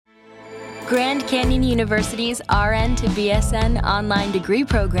Grand Canyon University's RN to BSN online degree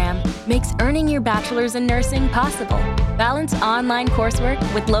program makes earning your bachelor's in nursing possible. Balance online coursework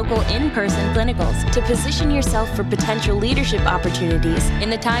with local in-person clinicals to position yourself for potential leadership opportunities in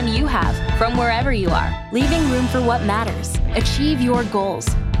the time you have from wherever you are, leaving room for what matters. Achieve your goals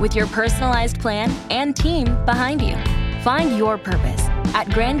with your personalized plan and team behind you. Find your purpose at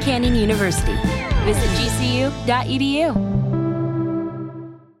Grand Canyon University. Visit gcu.edu.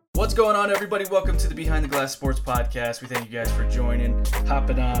 What's going on, everybody? Welcome to the Behind the Glass Sports Podcast. We thank you guys for joining,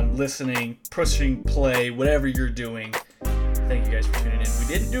 hopping on, listening, pushing play, whatever you're doing. Thank you guys for tuning in. We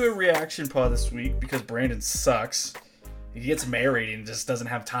didn't do a reaction pod this week because Brandon sucks. He gets married and just doesn't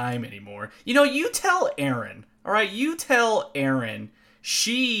have time anymore. You know, you tell Erin, all right? You tell Erin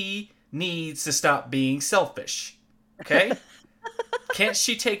she needs to stop being selfish, okay? Can't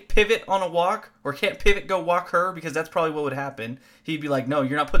she take Pivot on a walk? Or can't Pivot go walk her? Because that's probably what would happen. He'd be like, no,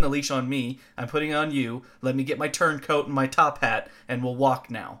 you're not putting the leash on me. I'm putting it on you. Let me get my turncoat and my top hat, and we'll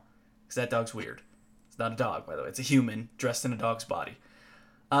walk now. Because that dog's weird. It's not a dog, by the way. It's a human dressed in a dog's body.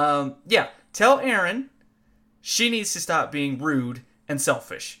 Yeah, tell Erin she needs to stop being rude and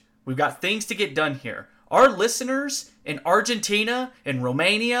selfish. We've got things to get done here. Our listeners in Argentina and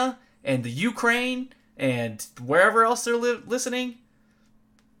Romania and the Ukraine and wherever else they're listening,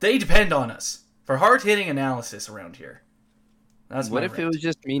 they depend on us for hard-hitting analysis around here. That's what if it was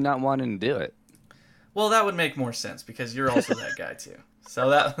just me not wanting to do it? Well, that would make more sense because you're also that guy too. So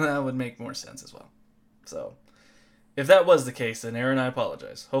that would make more sense as well. So if that was the case, then Erin, I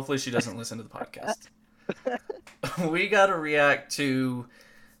apologize. Hopefully she doesn't listen to the podcast. We got to react to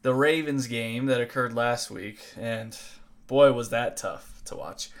the Ravens game that occurred last week, and boy, was that tough to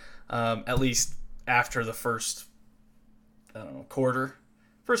watch. At least after the first, quarter.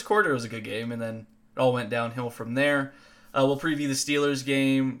 First quarter was a good game, and then it all went downhill from there. We'll preview the Steelers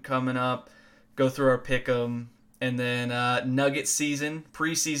game coming up, go through our pick'em, and then Nuggets season,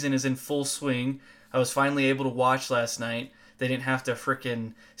 preseason is in full swing. I was finally able to watch last night. They didn't have to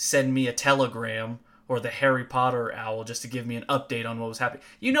frickin' send me a telegram or the Harry Potter owl just to give me an update on what was happening.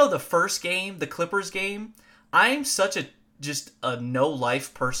 You know, the first game, the Clippers game, I'm such just a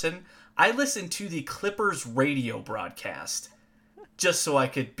no-life person. I listened to the Clippers radio broadcast just so I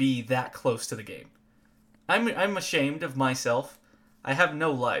could be that close to the game. I'm ashamed of myself. I have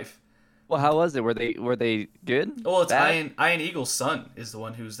no life. Well, how was it? Were they good? Well, it's Ian Eagle's son is the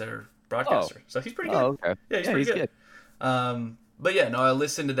one who's their broadcaster. So he's pretty good. Oh, okay. Yeah, he's pretty good. But yeah, no, I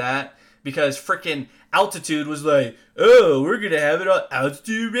listened to that because frickin' Altitude was like, oh, we're going to have it on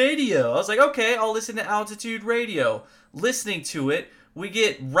Altitude Radio. I was like, okay, I'll listen to Altitude Radio. Listening to it, we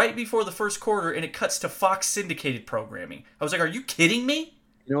get right before the first quarter, and it cuts to Fox syndicated programming. I was like, are you kidding me?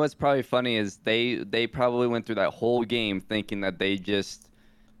 You know what's probably funny is they probably went through that whole game thinking that they just,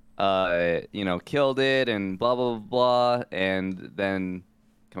 killed it and blah, blah, blah, and then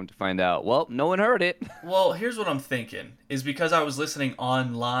come to find out, well, no one heard it. Well, here's what I'm thinking, is because I was listening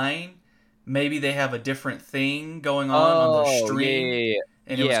online, maybe they have a different thing going on their stream,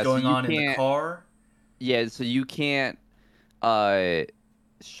 and it was going on in the car. Yeah, so you can't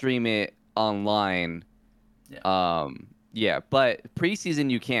stream it online. But preseason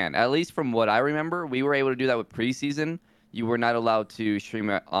you can. At least from what I remember, we were able to do that with preseason. You were not allowed to stream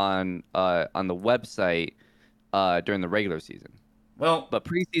it on the website during the regular season. Well, but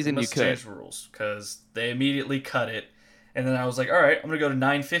preseason you could. Change the rules because they immediately cut it, and then I was like, all right, I'm gonna go to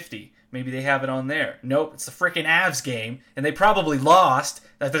 9:50. Maybe they have it on there. Nope, it's the freaking Avs game, and they probably lost.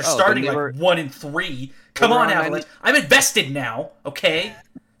 They're starting 1-3. Come on, Avalanche. I'm invested now, okay?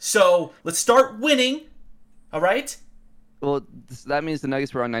 So let's start winning, all right? Well, that means the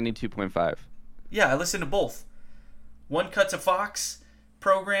Nuggets were on 92.5. Yeah, I listened to both. One cut to Fox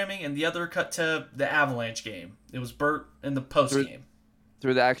programming, and the other cut to the Avalanche game. It was Bert in the post game.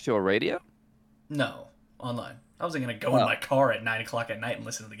 Through the actual radio? No, online. I wasn't going to go in my car at 9 o'clock at night and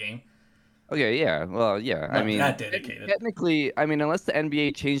listen to the game. Okay, yeah. Well, yeah. Not that dedicated. Technically, unless the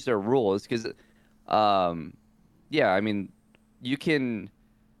NBA changed their rules, because, you can,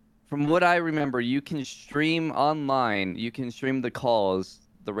 from what I remember, you can stream online. You can stream the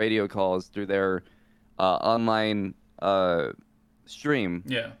radio calls through their online stream.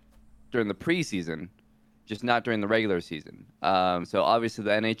 Yeah. During the preseason, just not during the regular season. So obviously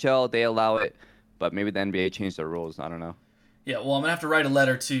the NHL, they allow it, but maybe the NBA changed their rules. I don't know. Yeah, well, I'm going to have to write a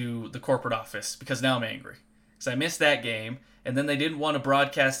letter to the corporate office because now I'm angry. Because I missed that game, and then they didn't want to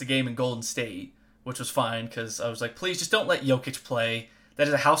broadcast the game in Golden State, which was fine because I was like, please just don't let Jokic play. That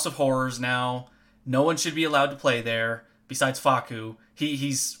is a house of horrors now. No one should be allowed to play there besides Facu.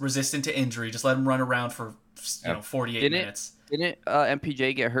 He's resistant to injury. Just let him run around for 48 minutes. Didn't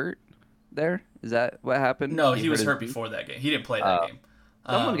MPJ get hurt? there? Is that what happened? No, he was hurt before that game. He didn't play that game.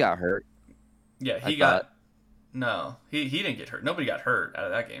 Someone got hurt. Yeah, he got. No, he didn't get hurt. Nobody got hurt out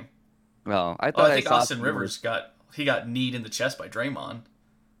of that game. Well, I thought I think Austin Rivers got kneed in the chest by Draymond,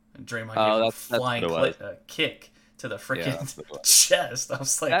 and Draymond gave him a flying kick to the freaking chest. I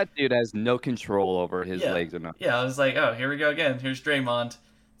was like, that dude has no control over his legs or nothing. Yeah, I was like, oh, here we go again. Here's Draymond.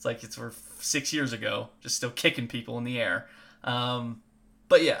 It's like we're 6 years ago, just still kicking people in the air.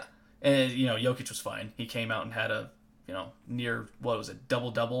 But yeah, and Jokic was fine. He came out and had a near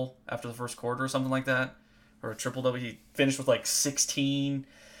double-double after the first quarter or something like that, or a triple-double. He finished with like 17,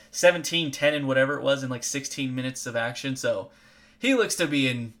 10, and whatever it was in like 16 minutes of action. So he looks to be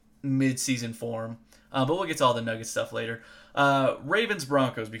in mid-season form. But we'll get to all the Nuggets stuff later.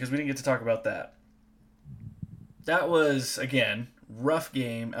 Ravens-Broncos, because we didn't get to talk about that. That was, again, rough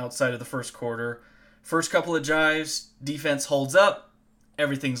game outside of the first quarter. First couple of drives, defense holds up.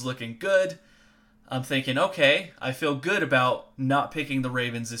 Everything's looking good. I'm thinking, okay, I feel good about not picking the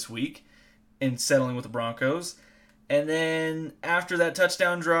Ravens this week and settling with the Broncos. And then after that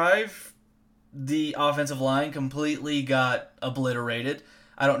touchdown drive, the offensive line completely got obliterated.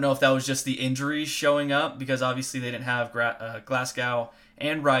 I don't know if that was just the injuries showing up, because obviously they didn't have Glasgow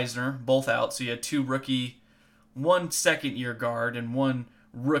and Reisner both out. So you had one second-year guard and one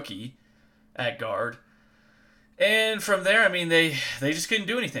rookie at guard. And from there, I mean, they just couldn't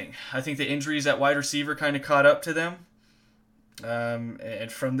do anything. I think the injuries at wide receiver kind of caught up to them.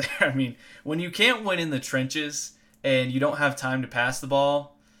 And from there, I mean, when you can't win in the trenches and you don't have time to pass the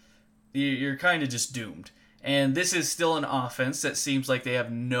ball, you're kind of just doomed. And this is still an offense that seems like they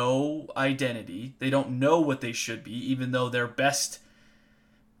have no identity. They don't know what they should be, even though they're best,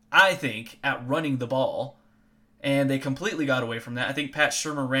 I think, at running the ball. And they completely got away from that. I think Pat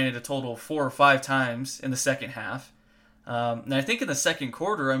Shurmur ran it a total of 4 or 5 times in the second half. And I think in the second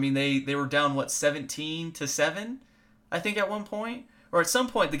quarter, I mean, they were down, 17-7, I think, at one point? Or at some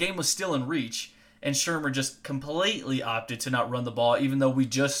point, the game was still in reach, and Shurmur just completely opted to not run the ball, even though we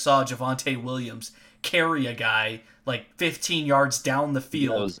just saw Javonte Williams carry a guy like 15 yards down the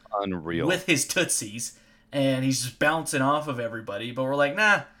field. That was unreal. With his tootsies, and he's just bouncing off of everybody. But we're like,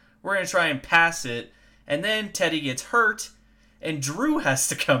 nah, we're going to try and pass it. And then Teddy gets hurt, and Drew has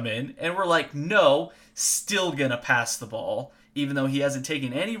to come in, and we're like, no, still going to pass the ball, even though he hasn't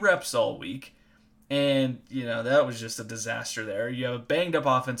taken any reps all week. And, that was just a disaster there. You have a banged-up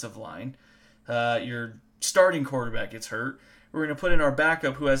offensive line. Your starting quarterback gets hurt. We're going to put in our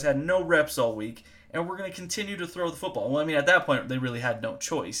backup, who has had no reps all week, and we're going to continue to throw the football. Well, I mean, at that point, they really had no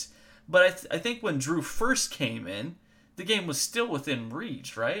choice. But I think when Drew first came in, the game was still within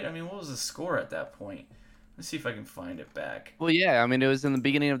reach, right? I mean, what was the score at that point? Let's see if I can find it back. Well, yeah, I mean, it was in the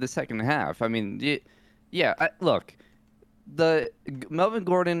beginning of the second half. I mean, look, the Melvin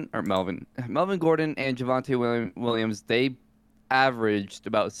Gordon and Javonte Williams, they averaged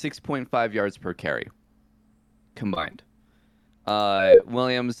about 6.5 yards per carry combined.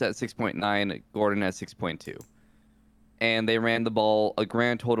 Williams at 6.9, Gordon at 6.2. And they ran the ball a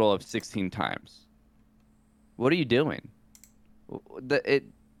grand total of 16 times. What are you doing?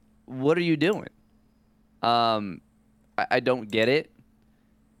 What are you doing? I don't get it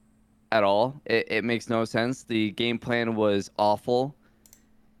at all. It makes no sense. The game plan was awful.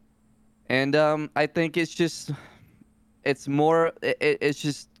 And I think it's just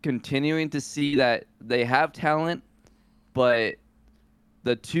continuing to see that they have talent, but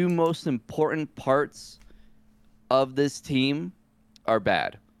the two most important parts of this team are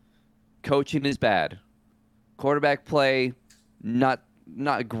bad. Coaching is bad. Quarterback play, not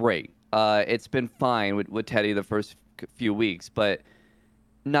great. It's been fine with Teddy the first few weeks, but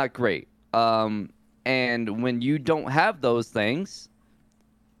not great. And when you don't have those things,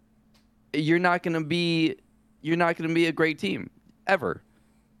 you're not gonna be a great team ever.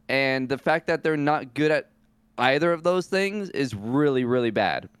 And the fact that they're not good at either of those things is really, really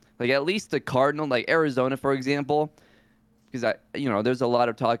bad. Like, at least the Cardinal, like Arizona, for example, because there's a lot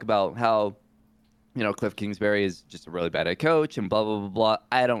of talk about how, Cliff Kingsbury is just a really bad head coach and blah, blah, blah, blah.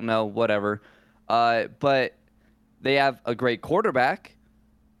 I don't know, whatever. But they have a great quarterback,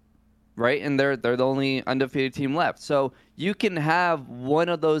 right? And they're the only undefeated team left. So you can have one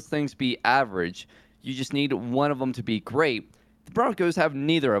of those things be average. You just need one of them to be great. The Broncos have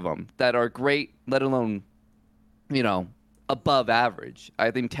neither of them that are great, let alone, above average.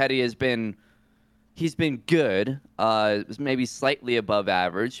 I think Teddy he's been good, maybe slightly above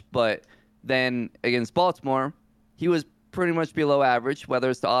average, but then against Baltimore, he was pretty much below average. Whether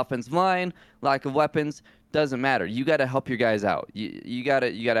it's the offensive line, lack of weapons, doesn't matter. You got to help your guys out. You got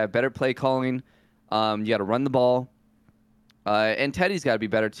to have better play calling. You got to run the ball. And Teddy's got to be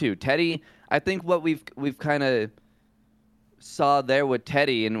better too. Teddy, I think what we've kind of saw there with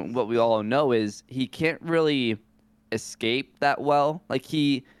Teddy, and what we all know is he can't really escape that well. Like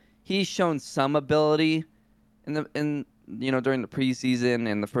he's shown some ability in during the preseason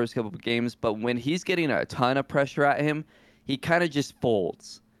and the first couple of games, but when he's getting a ton of pressure at him, he kind of just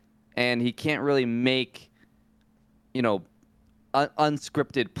folds, and he can't really make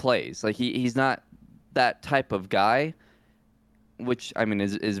unscripted plays. Like he's not that type of guy, which I mean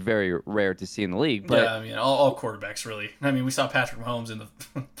is very rare to see in the league. But yeah, I mean all quarterbacks really. I mean we saw Patrick Mahomes in the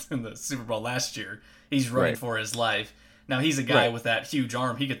in the Super Bowl last year. He's running for his life. Now he's a guy with that huge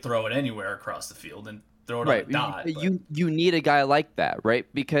arm. He could throw it anywhere across the field and throw it on a dot. You need a guy like that, right?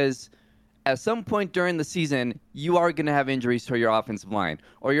 Because at some point during the season, you are going to have injuries to your offensive line,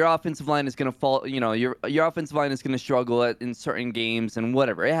 or your offensive line is going to fall. Your offensive line is going to struggle in certain games and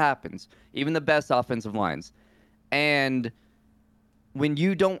whatever. It happens. Even the best offensive lines. And when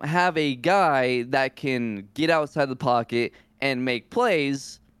you don't have a guy that can get outside the pocket and make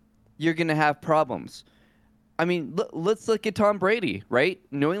plays, you're going to have problems. I mean, let's look at Tom Brady, right?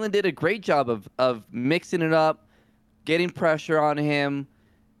 New England did a great job of mixing it up, getting pressure on him,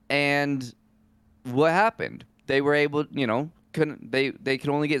 and what happened? They were able, they could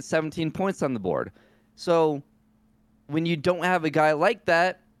only get 17 points on the board. So when you don't have a guy like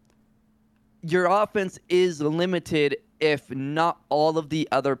that, your offense is limited if not all of the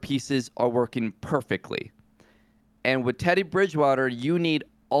other pieces are working perfectly. And with Teddy Bridgewater, you need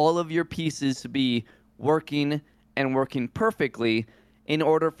all of your pieces to be working and working perfectly in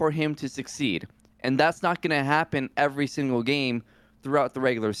order for him to succeed. And that's not going to happen every single game throughout the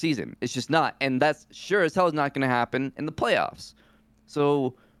regular season. It's just not. And that's sure as hell is not going to happen in the playoffs.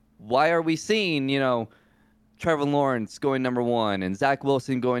 So why are we seeing, Trevor Lawrence going number 1 and Zach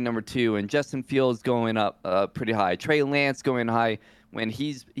Wilson going number 2 and Justin Fields going up pretty high, Trey Lance going high when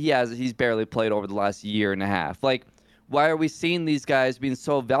he's barely played over the last year and a half? Like, why are we seeing these guys being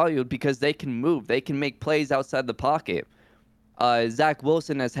so valued? Because they can move. They can make plays outside the pocket. Zach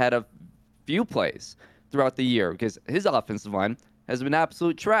Wilson has had a few plays throughout the year because his offensive line has been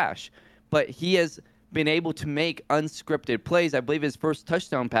absolute trash. But he has been able to make unscripted plays. I believe his first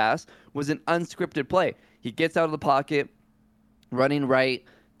touchdown pass was an unscripted play. He gets out of the pocket, running right,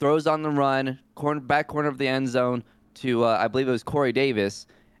 throws on the run, back corner of the end zone to, I believe it was Corey Davis.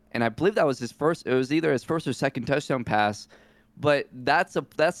 And I believe that was his first. It was either his first or second touchdown pass, but that's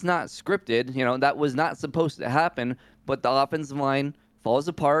not scripted. That was not supposed to happen. But the offensive line falls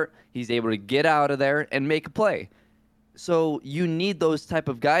apart. He's able to get out of there and make a play. So you need those type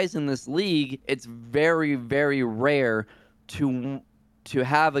of guys in this league. It's very, very rare to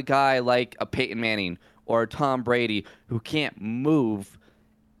have a guy like a Peyton Manning or a Tom Brady who can't move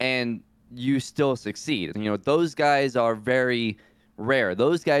and you still succeed. Those guys are very rare.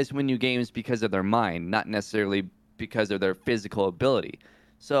 Those guys win you games because of their mind, not necessarily because of their physical ability.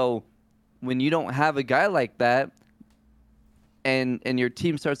 So when you don't have a guy like that and your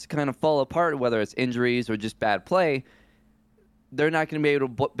team starts to kind of fall apart, whether it's injuries or just bad play, they're not going to be able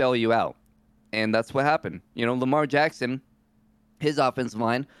to bail you out. And that's what happened. Lamar Jackson, his offensive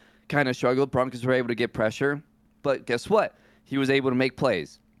line kind of struggled. Broncos were able to get pressure, but guess what? He was able to make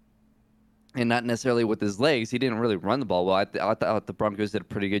plays. And not necessarily with his legs. He didn't really run the ball well. I thought the Broncos did a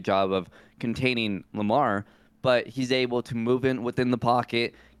pretty good job of containing Lamar, but he's able to move in within the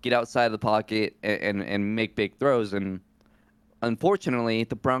pocket, get outside of the pocket, and make big throws. And unfortunately,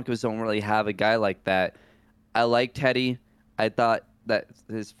 the Broncos don't really have a guy like that. I like Teddy. I thought that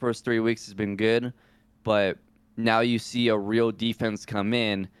his first 3 weeks has been good, but now you see a real defense come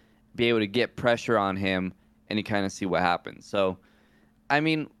in, be able to get pressure on him, and you kind of see what happens. So, I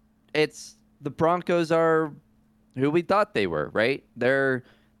mean, the Broncos are who we thought they were, right? They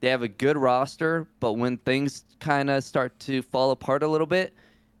have a good roster, but when things kind of start to fall apart a little bit,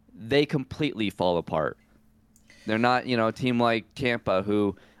 they completely fall apart. They're not, a team like Tampa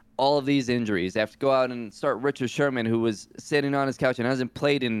who all of these injuries, they have to go out and start Richard Sherman, who was sitting on his couch and hasn't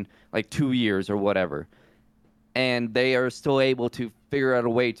played in like 2 years or whatever. And they are still able to figure out a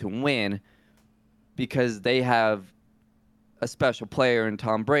way to win because they have a special player in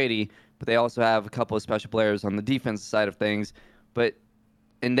Tom Brady, but they also have a couple of special players on the defensive side of things.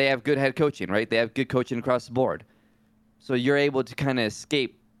 And they have good head coaching, right? They have good coaching across the board. So you're able to kind of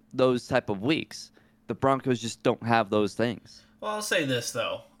escape those type of weeks. The Broncos just don't have those things. Well, I'll say this,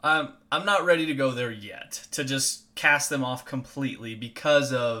 though. I'm not ready to go there yet, to just cast them off completely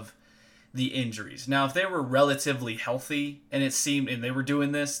because of the injuries. Now, if they were relatively healthy and they were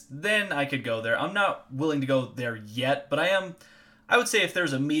doing this, then I could go there. I'm not willing to go there yet, but I would say if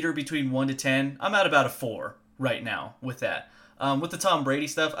there's a meter between 1 to 10, I'm at about a 4 right now with that. With the Tom Brady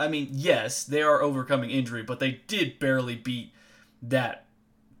stuff, I mean, yes, they are overcoming injury, but they did barely beat that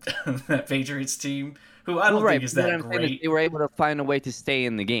that Patriots team, who I don't think is But what that I'm saying is great. they were able to find a way to stay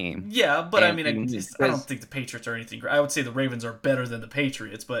in the game. Yeah, but I mean, And I don't think the Patriots are anything great. I would say the Ravens are better than the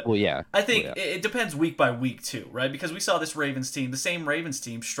Patriots, but I think it depends week by week too, right? Because we saw this Ravens team, the same Ravens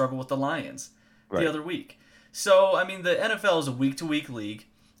team, struggle with the Lions the other week. So, I mean, the NFL is a week-to-week league,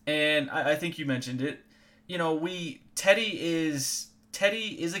 and I think you mentioned it. You know, Teddy is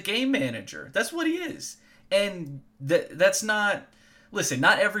a game manager. That's what he is. And that's not... Listen,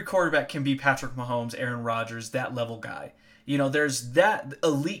 not every quarterback can be Patrick Mahomes, Aaron Rodgers, that level guy. You know, there's that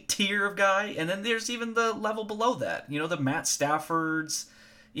elite tier of guy, and then there's even the level below that. You know, the Matt Staffords,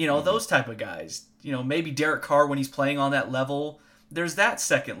 you know, those type of guys. You know, maybe Derek Carr when he's playing on that level. There's that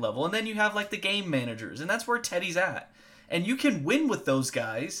second level. And then you have, like, the game managers, and that's where Teddy's at. And you can win with those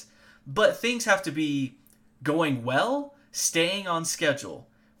guys, but things have to be going well, staying on schedule.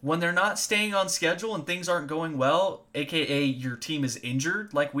 When they're not staying on schedule and things aren't going well, aka your team is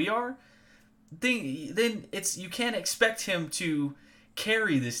injured like we are, then you can't expect him to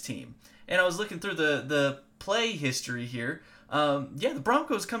carry this team. And I was looking through the play history here. The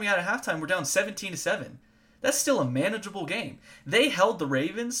Broncos coming out at halftime were down 17-7. That's still a manageable game. They held the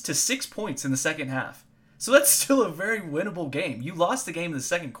Ravens to 6 points in the second half. So that's still a very winnable game. You lost the game in the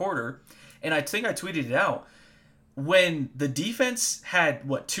second quarter, and I think I tweeted it out. When the defense had,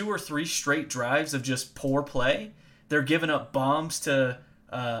 2 or 3 straight drives of just poor play, they're giving up bombs to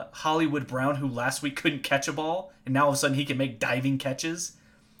Hollywood Brown, who last week couldn't catch a ball, and now all of a sudden he can make diving catches.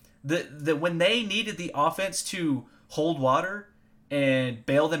 When they needed the offense to hold water and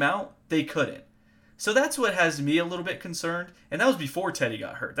bail them out, they couldn't. So that's what has me a little bit concerned, and that was before Teddy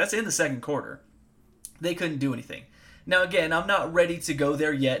got hurt. That's in the second quarter. They couldn't do anything. Now, again, I'm not ready to go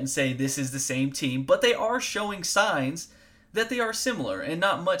there yet and say this is the same team, but they are showing signs that they are similar, and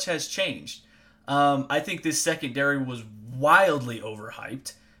not much has changed. I think this secondary was wildly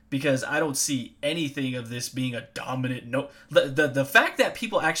overhyped because I don't see anything of this being a dominant The fact that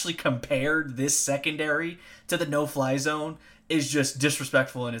people actually compared this secondary to the no-fly zone is just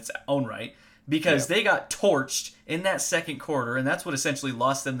disrespectful in its own right, because they got torched in that second quarter, and that's what essentially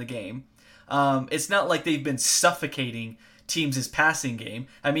lost them the game. It's not like they've been suffocating teams' passing game.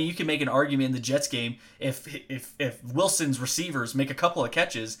 I mean, you can make an argument in the Jets game if Wilson's receivers make a couple of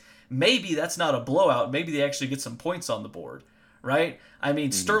catches, maybe that's not a blowout. Maybe they actually get some points on the board, right? I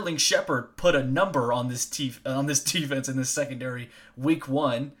mean, Sterling Shepard put a number on this defense in this secondary week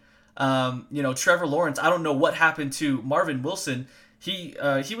 1. Trevor Lawrence, I don't know what happened to Marvin Wilson. He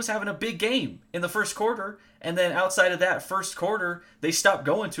was having a big game in the first quarter, and then outside of that first quarter, they stopped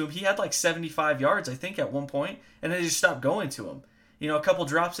going to him. He had like 75 yards, I think, at one point, and then they just stopped going to him. You know, a couple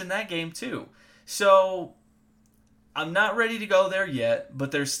drops in that game too. So I'm not ready to go there yet,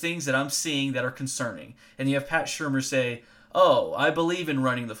 but there's things that I'm seeing that are concerning. And you have Pat Shurmur say, "Oh, I believe in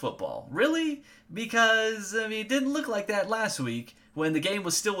running the football." Really? Because, I mean, it didn't look like that last week when the game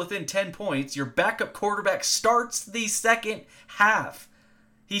was still within 10 points. Your backup quarterback starts the second half.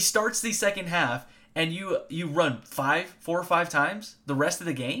 He starts the second half, and you run 4 or 5 times the rest of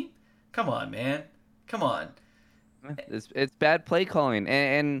the game? Come on, man. Come on. It's bad play calling.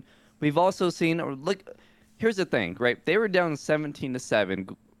 And we've also seen, look, here's the thing, right? They were down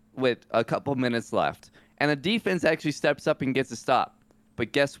 17-7 with a couple minutes left, and the defense actually steps up and gets a stop.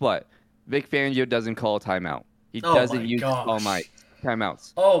 But guess what? Vic Fangio doesn't call a timeout. He doesn't use all my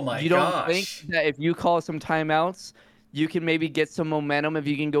timeouts. Oh my gosh. You don't think that if you call some timeouts, you can maybe get some momentum, if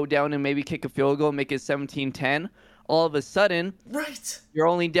you can go down and maybe kick a field goal and make it 17-10? All of a sudden, you're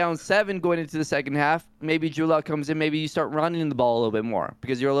only down 7 going into the second half. Maybe Drew Lock comes in. Maybe you start running the ball a little bit more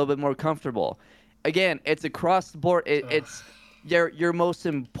because you're a little bit more comfortable. Again, it's across the board. It's your most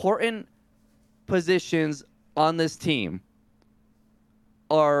important positions on this team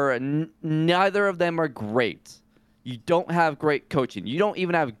are neither of them are great. You don't have great coaching. You don't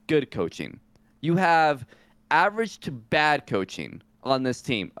even have good coaching. You have average to bad coaching on this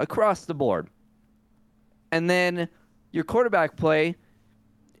team across the board. And then your quarterback play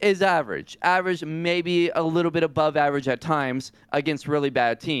is average. Average, maybe a little bit above average at times against really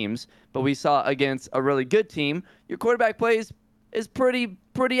bad teams. But we saw against a really good team, your quarterback play is pretty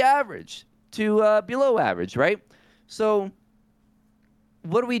average to below average, right? So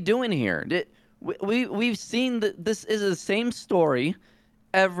what are we doing here? We've seen that this is the same story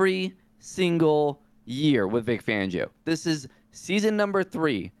every single year with Vic Fangio. This is season number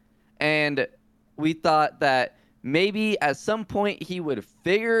 3, and we thought that maybe at some point he would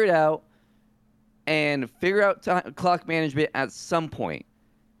figure it out and figure out clock management at some point.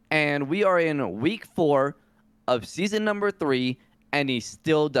 And we are in week 4 of season number 3, and he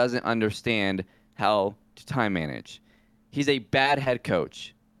still doesn't understand how to time manage. He's a bad head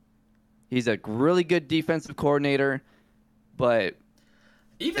coach. He's a really good defensive coordinator, but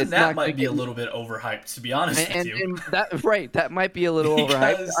even that might be a little bit overhyped, to be honest with you. And that might be a little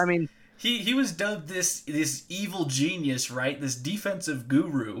overhyped. I mean, he was dubbed this evil genius, right? This defensive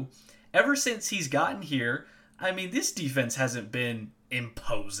guru. Ever since he's gotten here, I mean, this defense hasn't been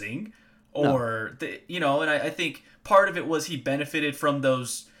imposing, or and I think part of it was he benefited from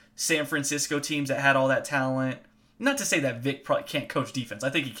those San Francisco teams that had all that talent. Not to say that Vic probably can't coach defense. I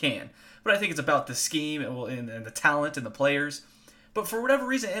think he can. But I think it's about the scheme and the talent and the players. But for whatever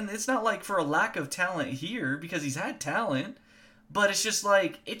reason, and it's not like for a lack of talent here, because he's had talent, but it's just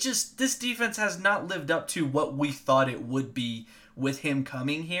like, this defense has not lived up to what we thought it would be with him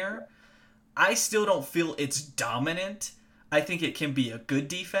coming here. I still don't feel it's dominant. I think it can be a good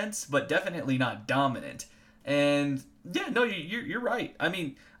defense, but definitely not dominant. And yeah, no, you're right. I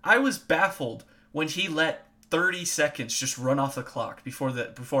mean, I was baffled when he let 30 seconds just run off the clock before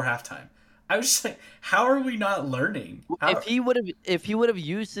halftime. I was just like, how are we not learning? If he would have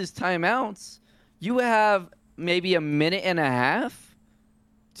used his timeouts, you would have maybe a minute and a half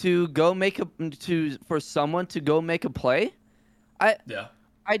to go for someone to go make a play. I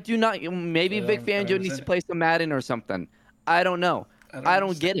do not. Maybe Vic Fangio needs to play some Madden or something. I don't know. I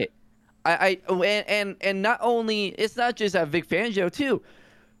don't get it. And not only, it's not just at Vic Fangio too.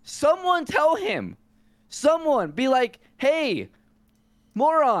 Someone tell him. Someone be like, hey,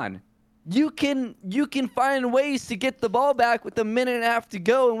 moron, you can find ways to get the ball back with a minute and a half to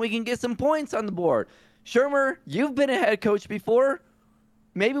go, and we can get some points on the board. Shermer, you've been a head coach before.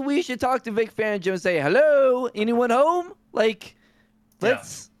 Maybe we should talk to Vic Fangio and say, hello, anyone home? Like,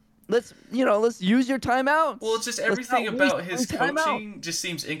 let's use your timeouts. Well, it's just everything about his coaching just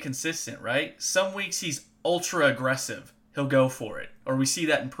seems inconsistent, right? Some weeks he's ultra aggressive. He'll go for it. Or we see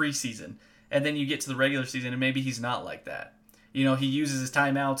that in preseason. And then you get to the regular season and maybe he's not like that. He uses his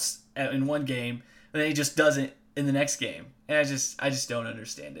timeouts in one game and then he just doesn't in the next game. And I just don't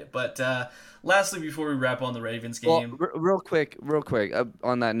understand it. But lastly, before we wrap on the Ravens game. Well, real quick,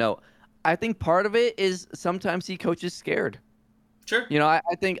 on that note, I think part of it is sometimes he coaches scared. Sure. I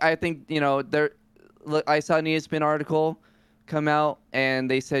think there. Look, I saw an ESPN article come out, and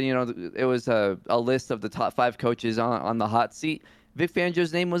they said it was a list of the top 5 coaches on the hot seat. Vic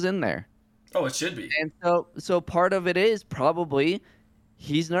Fangio's name was in there. Oh, it should be. And so part of it is probably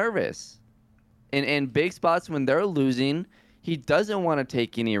he's nervous, in big spots when they're losing, he doesn't want to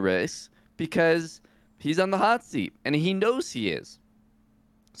take any risks because he's on the hot seat, and he knows he is.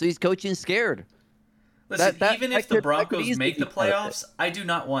 So he's coaching scared. Listen, even if the Broncos make the playoffs, I do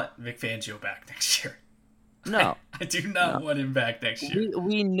not want Vic Fangio back next year. No. I do not want him back next year.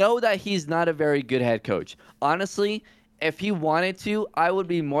 We know that he's not a very good head coach. Honestly, if he wanted to, I would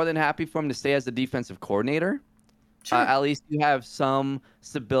be more than happy for him to stay as the defensive coordinator. Sure. At least you have some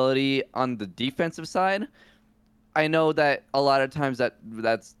stability on the defensive side. I know that a lot of times that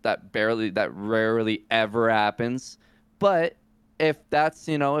rarely ever happens, but if that's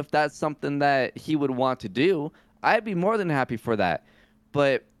something that he would want to do, I'd be more than happy for that.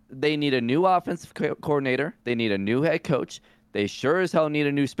 But they need a new offensive coordinator. They need a new head coach. They sure as hell need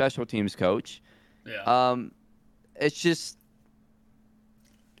a new special teams coach. Yeah. It's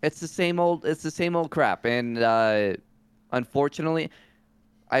the same old crap. And unfortunately,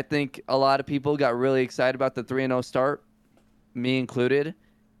 I think a lot of people got really excited about the 3-0 start, me included.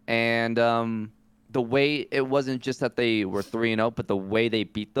 And the way it wasn't just that they were 3-0, but the way they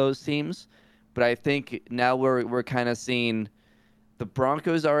beat those teams. But I think now we're kind of seeing the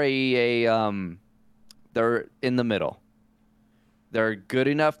Broncos are they're in the middle. They're good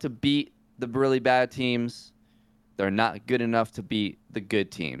enough to beat the really bad teams. They're not good enough to beat the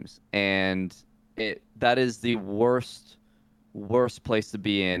good teams. And that is the worst place to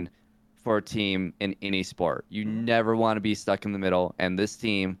be in for a team in any sport. You never want to be stuck in the middle, and this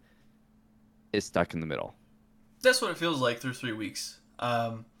team is stuck in the middle. That's what it feels like through 3 weeks.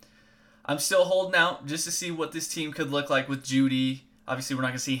 I'm still holding out just to see what this team could look like with Judy. Obviously, we're not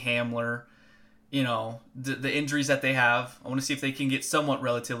going to see Hamler. The injuries that they have. I want to see if they can get somewhat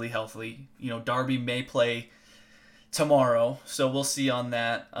relatively healthy. Darby may play tomorrow, so we'll see on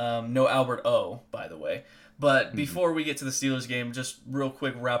that. No Albert O, by the way. But before we get to the Steelers game, just real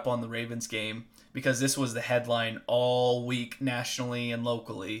quick wrap on the Ravens game, because this was the headline all week nationally and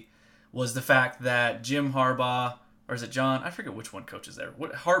locally, was the fact that Jim Harbaugh, or is it John? I forget which one coaches there.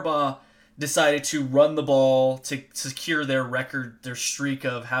 Harbaugh decided to run the ball to secure their record, their streak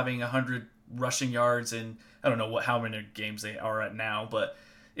of having 100 rushing yards in, I don't know how many games they are at now, but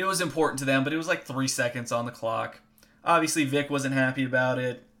it was important to them, but it was like 3 seconds on the clock. Obviously, Vic wasn't happy about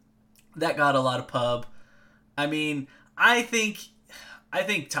it. That got a lot of pub. I mean, I think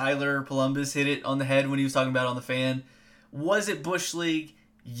Tyler Columbus hit it on the head when he was talking about it on the fan. Was it Bush League?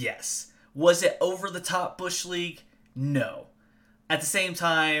 Yes. Was it over the top Bush League? No. At the same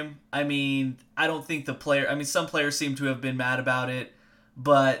time, I mean, I don't think some players seem to have been mad about it.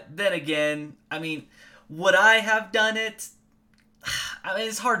 But then again, I mean, would I have done it? I mean,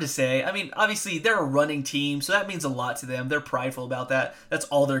 it's hard to say. I mean, obviously, they're a running team, so that means a lot to them. They're prideful about that. That's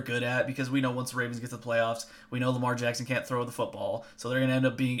all they're good at, because we know once the Ravens get to the playoffs, we know Lamar Jackson can't throw the football, so they're going to end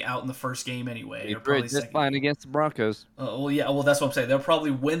up being out in the first game anyway. Or probably just fine against the Broncos. Well, that's what I'm saying. They'll probably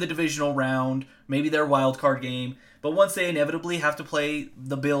win the divisional round, maybe their wild card game, but once they inevitably have to play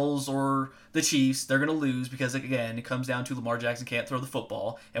the Bills or the Chiefs, they're going to lose because, again, it comes down to Lamar Jackson can't throw the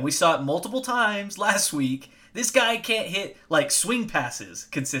football, and we saw it multiple times last week. This guy can't hit, like, swing passes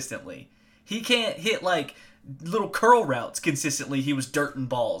consistently. He can't hit, like, little curl routes consistently. He was dirting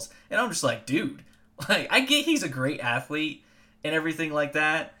balls. And I'm just like, dude, like, I get he's a great athlete and everything like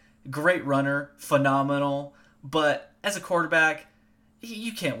that. Great runner, phenomenal. But as a quarterback,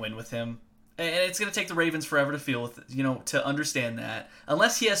 you can't win with him. And it's going to take the Ravens forever to feel with, to understand that.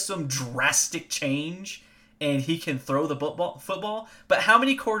 Unless he has some drastic change and he can throw the football. But how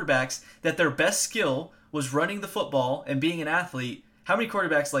many quarterbacks that their best skill was running the football and being an athlete, how many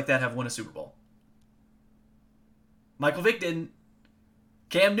quarterbacks like that have won a Super Bowl? Michael Vick didn't.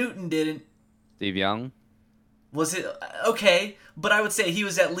 Cam Newton didn't. Steve Young? Was it? Okay, but I would say he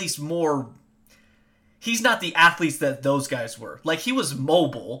was at least more... He's not the athletes that those guys were. Like, he was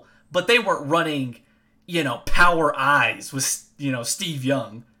mobile, but they weren't running, power eyes with, Steve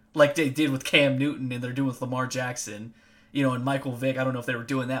Young, like they did with Cam Newton and they're doing with Lamar Jackson, and Michael Vick. I don't know if they were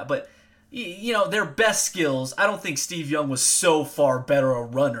doing that, but... their best skills, I don't think Steve Young was so far better a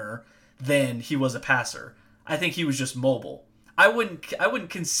runner than he was a passer. I think he was just mobile. I wouldn't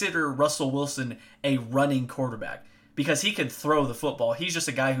consider Russell Wilson a running quarterback because he can throw the football. He's just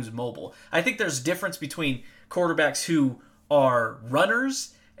a guy who's mobile. I think there's a difference between quarterbacks who are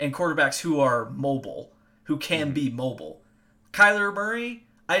runners and quarterbacks who are mobile, who can be mobile. Kyler Murray,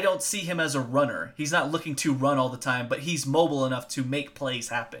 I don't see him as a runner. He's not looking to run all the time, but he's mobile enough to make plays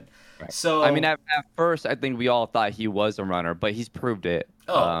happen. Right. So I mean, at first, I think we all thought he was a runner, but he's proved it.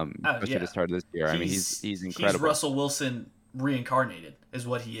 Especially at the start of this year. I mean, he's incredible. He's Russell Wilson reincarnated, is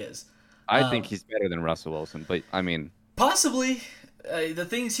what he is. I think he's better than Russell Wilson, but I mean, possibly the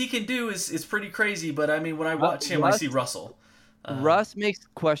things he can do is pretty crazy. But I mean, when I watch him, I see Russell. Russ makes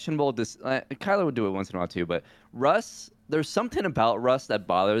questionable. Kyler would do it once in a while too, but Russ, there's something about Russ that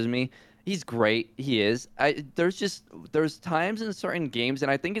bothers me. He's great. He is. There's times in certain games, and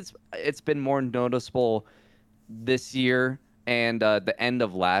I think it's been more noticeable this year and the end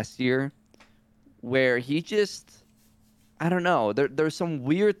of last year, where he just, I don't know. There's some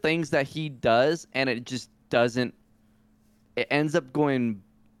weird things that he does, and it just doesn't. It ends up going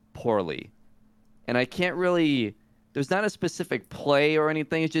poorly, and I can't really. There's not a specific play or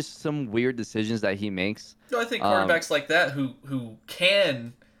anything. It's just some weird decisions that he makes. No, I think quarterbacks like that who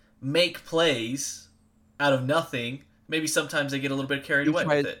can make plays out of nothing. Maybe sometimes they get a little bit carried away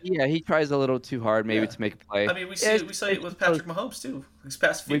with it. Yeah, he tries a little too hard maybe to make a play. I mean, we saw it with Patrick Mahomes too. These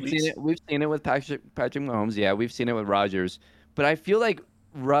past few weeks. We've seen it with Patrick Mahomes. Yeah, we've seen it with Rodgers. But I feel like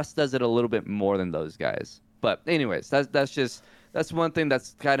Russ does it a little bit more than those guys. But anyways, that's one thing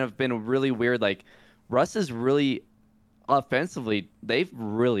that's kind of been really weird. Like, Russ is really offensively, they've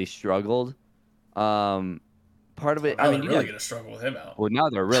really struggled. Part of it, they're really going to struggle with him out. Well, now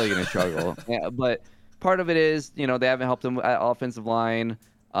they're really going to struggle. Yeah, but part of it is, they haven't helped him at offensive line.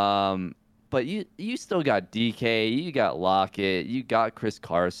 But you still got DK, you got Lockett, you got Chris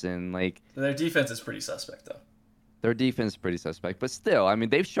Carson. Like, their defense is pretty suspect, though. Their defense is pretty suspect, but still, I mean,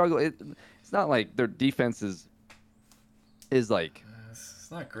 they've struggled. It's not like their defense is like. It's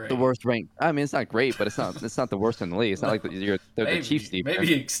not great. The worst ranked. I mean, it's not great, but it's not the worst in the league. It's not like they're the Chiefs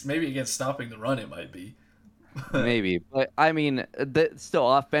defense. Maybe against stopping the run, it might be. Maybe, but I mean,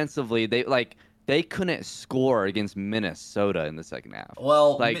 still offensively, they couldn't score against Minnesota in the second half.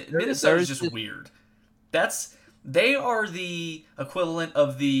 Well, Minnesota's just weird. They are the equivalent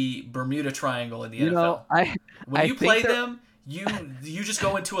of the Bermuda Triangle in the NFL. When you play them, you just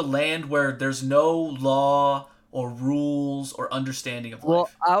go into a land where there's no law or rules or understanding of life. Well,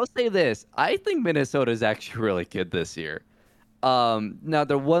 I'll say this: I think Minnesota is actually really good this year. Now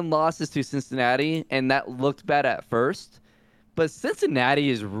their one loss is to Cincinnati, and that looked bad at first, but Cincinnati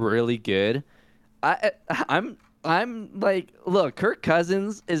is really good. I'm like, look, Kirk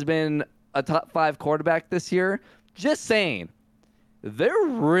Cousins has been a top 5 quarterback this year. Just saying, they're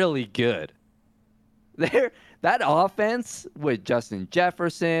really good. That offense with Justin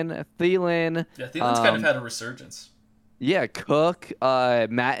Jefferson, Thielen. Yeah, Thielen's kind of had a resurgence. Yeah, Cook,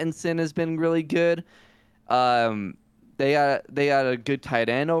 Mattinson has been really good. They got a good tight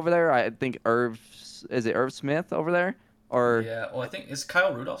end over there. I think Irv Smith over there? Or Yeah, well, I think, is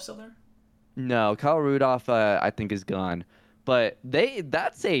Kyle Rudolph still there? no, Kyle Rudolph I think is gone. But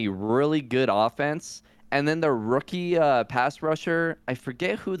that's a really good offense. And then the rookie pass rusher, I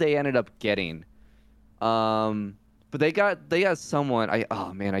forget who they ended up getting. But they got someone.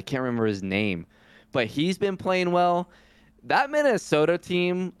 Oh man, I can't remember his name, but he's been playing well. That Minnesota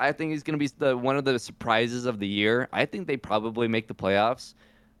team, I think, is going to be one of the surprises of the year. I think they probably make the playoffs.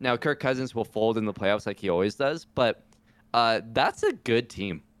 Now, Kirk Cousins will fold in the playoffs like he always does, but that's a good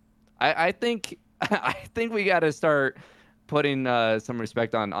team. I think I think we got to start putting some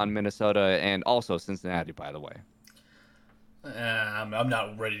respect on Minnesota and also Cincinnati, by the way. I'm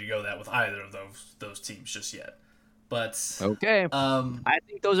not ready to go that with either of those teams just yet. But okay, I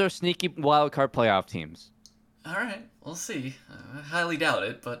think those are sneaky wild card playoff teams. All right, we'll see. I highly doubt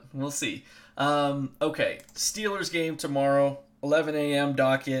it, but we'll see. Okay, Steelers game tomorrow, 11 a.m.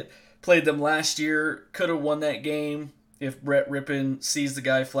 docket. Played them last year. Could have won that game if Brett Rippon sees the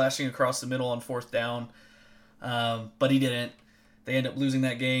guy flashing across the middle on 4th down, but he didn't. They end up losing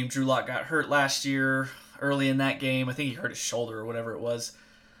that game. Drew Lock got hurt last year early in that game. I think he hurt his shoulder or whatever it was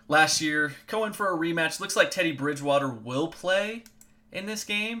last year. Going for a rematch. Looks like Teddy Bridgewater will play in this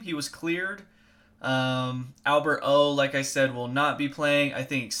game. He was cleared. Albert O, like I said, will not be playing. I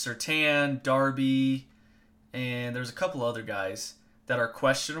think Surtain, Darby, and there's a couple other guys that are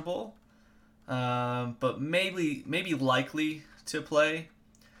questionable, but maybe likely to play.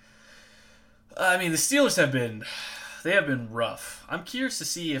 I mean, the Steelers have been rough. I'm curious to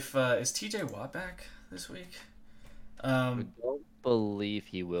see if is TJ Watt back this week. I don't believe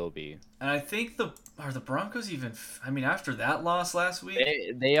he will be. And I think are the Broncos even? I mean, after that loss last week,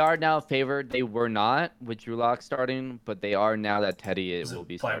 they are now favored. They were not with Drew Lock starting, but they are now that Teddy will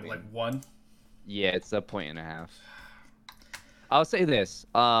be starting. Like 1. Yeah, it's a 1.5. I'll say this.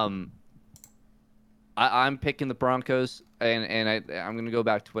 I'm picking the Broncos, and I'm gonna go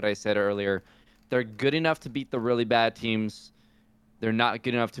back to what I said earlier. They're good enough to beat the really bad teams. They're not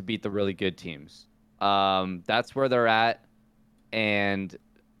good enough to beat the really good teams. That's where they're at. And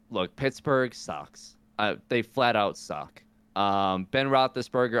look, Pittsburgh sucks. They flat out suck. Ben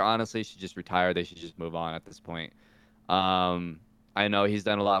Roethlisberger, honestly, should just retire. They should just move on at this point. I know he's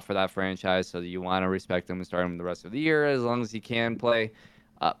done a lot for that franchise, so you want to respect him and start him the rest of the year as long as he can play.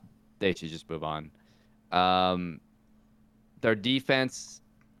 They should just move on. Their defense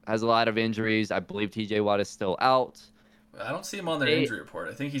has a lot of injuries. I believe TJ Watt is still out. I don't see him on their injury report.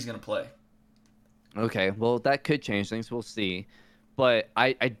 I think he's going to play. Okay, well, that could change things. We'll see. But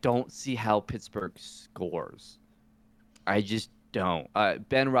I don't see how Pittsburgh scores. I just don't.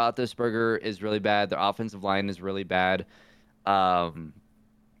 Ben Roethlisberger is really bad. Their offensive line is really bad. 11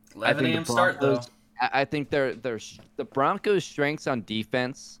 a.m. start, though. I think the Broncos' strengths on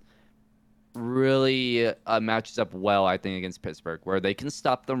defense really matches up well, I think, against Pittsburgh, where they can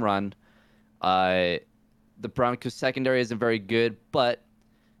stop them run. The Broncos' secondary isn't very good, but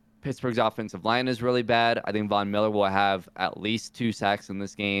Pittsburgh's offensive line is really bad. I think Von Miller will have at least 2 sacks in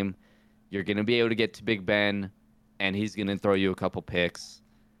this game. You're going to be able to get to Big Ben, and he's going to throw you a couple picks.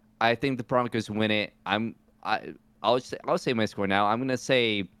 I think the Broncos win it. I'll say my score now. I'm going to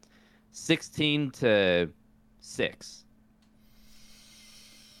say 16-6.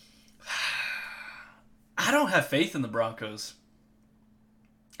 I don't have faith in the Broncos.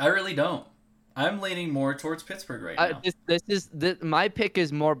 I really don't. I'm leaning more towards Pittsburgh right now. My pick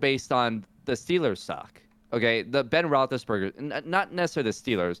is more based on the Steelers suck. Okay, the Ben Roethlisberger, not necessarily the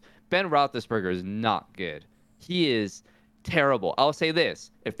Steelers. Ben Roethlisberger is not good. He is terrible. I'll say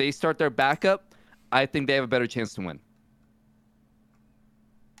this: if they start their backup, I think they have a better chance to win.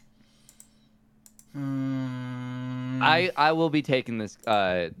 I will be taking this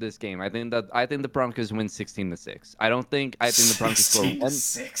game. I think the Broncos win 16-6. I think the Broncos score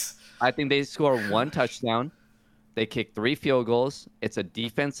 1-6. I think they score 1 touchdown. They kick 3 field goals. It's a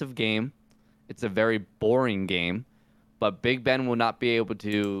defensive game. It's a very boring game, but Big Ben will not be able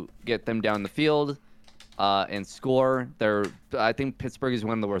to get them down the field and score. I think Pittsburgh is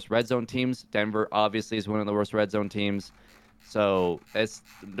one of the worst red zone teams. Denver obviously is one of the worst red zone teams. So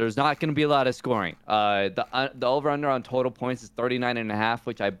there's not going to be a lot of scoring. The over/under on total points is 39.5,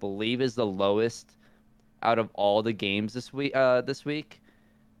 which I believe is the lowest out of all the games this week.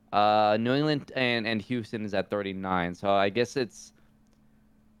 New England and Houston is at 39, so I guess it's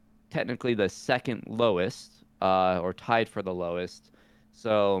technically the second lowest, or tied for the lowest.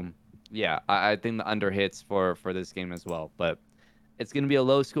 So, yeah, I think the under hits for this game as well. But it's going to be a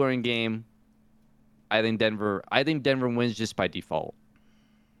low-scoring game. I think Denver wins just by default.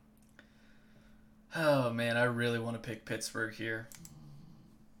 Oh, man, I really want to pick Pittsburgh here.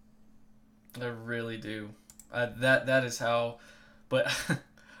 I really do. That is how... But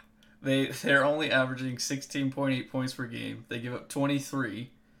they're only averaging 16.8 points per game. They give up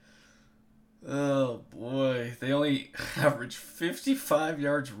 23. Oh, boy. They only average 55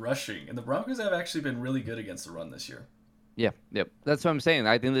 yards rushing. And the Broncos have actually been really good against the run this year. Yeah, yep. That's what I'm saying.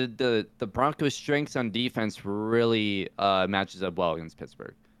 I think the Broncos' strengths on defense really matches up well against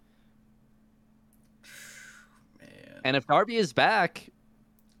Pittsburgh. Man. And if Darby is back,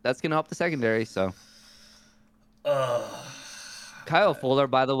 that's going to help the secondary. So, Kyle Fuller,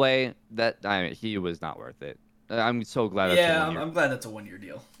 by the way, he was not worth it. I'm so glad. I'm glad that's a 1-year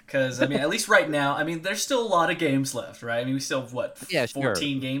deal. Because, I mean, at least right now, I mean, there's still a lot of games left, right? I mean, we still have,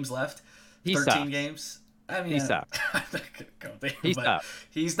 14 games left? 13 games? I mean, he sucked. I'm not going to go there,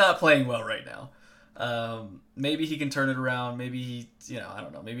 he's not playing well right now. Maybe he can turn it around. Maybe I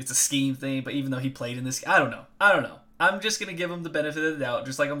don't know. Maybe it's a scheme thing. But even though he played in this, I don't know. I'm just gonna give him the benefit of the doubt,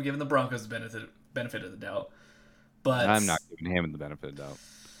 just like I'm giving the Broncos the benefit of the doubt. But I'm not giving him the benefit of the doubt.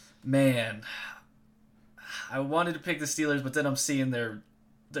 Man, I wanted to pick the Steelers, but then I'm seeing their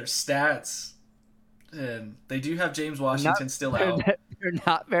stats, and they do have James Washington still out. They're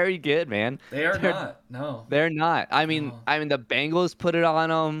not very good, man. They're not. No, they're not. I mean, the Bengals put it on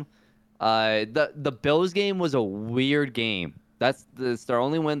them. The Bills game was a weird game. That's their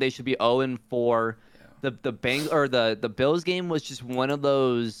only win. They should be 0-4. Yeah. The Bills game was just one of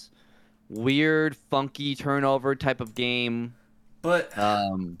those weird, funky turnover type of game. But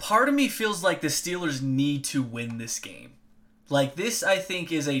part of me feels like the Steelers need to win this game. Like this, I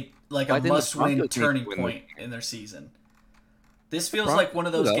think is a must-win turning point in their season. This feels like one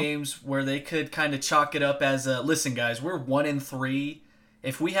of those games where they could kind of chalk it up as listen, guys, we're 1-3.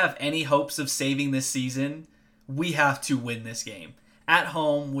 If we have any hopes of saving this season, we have to win this game. At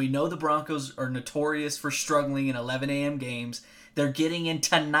home, we know the Broncos are notorious for struggling in 11 a.m. games. They're getting in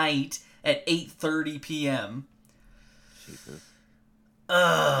tonight at 8:30 p.m. Jesus.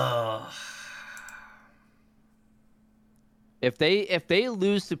 If they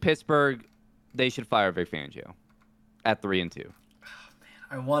lose to Pittsburgh, they should fire Vic Fangio at 3-2.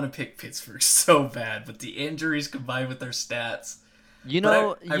 I want to pick Pittsburgh so bad, but the injuries combined with their stats.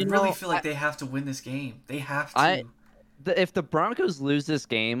 I really feel like they have to win this game. They have to. If the Broncos lose this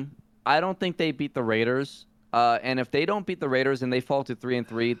game, I don't think they beat the Raiders. And if they don't beat the Raiders and they fall to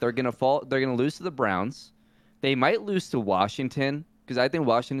 3-3, they're gonna lose to the Browns. They might lose to Washington because I think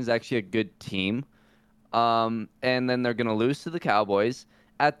Washington is actually a good team. And then they're gonna lose to the Cowboys.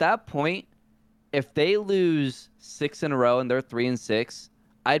 At that point, if they lose 6 in a row and they're 3-6,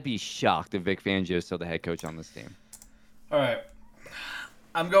 I'd be shocked if Vic Fangio is still the head coach on this team. All right.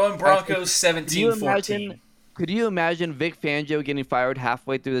 I'm going Broncos 17-14. Could you imagine Vic Fangio getting fired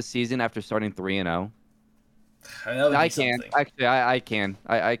halfway through the season after starting 3-0? I can. Actually, I can.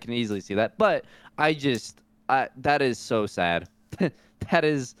 I can easily see that. But that is so sad.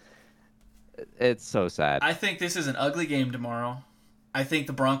 It's so sad. I think this is an ugly game tomorrow. I think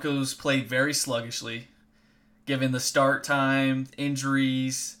the Broncos played very sluggishly, given the start time,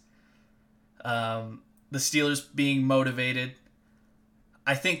 injuries, the Steelers being motivated.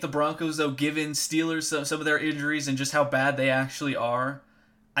 I think the Broncos, though, given Steelers some of their injuries and just how bad they actually are,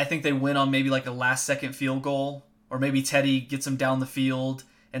 I think they win on maybe like a last-second field goal, or maybe Teddy gets them down the field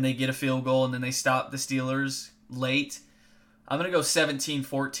and they get a field goal and then they stop the Steelers late. I'm going to go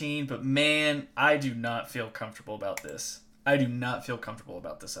 17-14, but man, I do not feel comfortable about this. I do not feel comfortable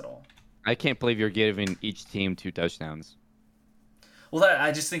about this at all. I can't believe you're giving each team 2 touchdowns. Well,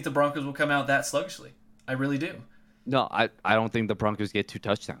 I just think the Broncos will come out that sluggishly. I really do. No, I don't think the Broncos get 2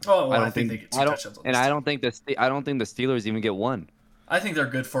 touchdowns. Oh, well, I think they get 2 touchdowns. I don't think the Steelers even get 1. I think they're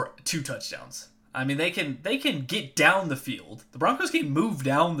good for 2 touchdowns. I mean, they can get down the field. The Broncos can move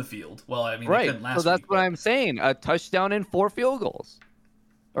down the field. Well, I mean, they couldn't last week. So that's what I'm saying. A touchdown and 4 field goals.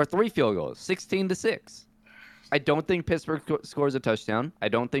 Or 3 field goals. 16-6. I don't think Pittsburgh scores a touchdown. I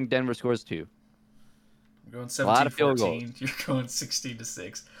don't think Denver scores 2. I'm going 17-14. You're going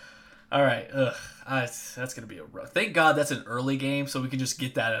 16-6. All right. That's going to be a rough. Thank God that's an early game, so we can just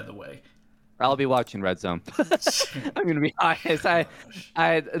get that out of the way. I'll be watching Red Zone. I'm going to be honest. I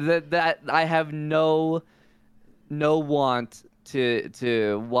have no want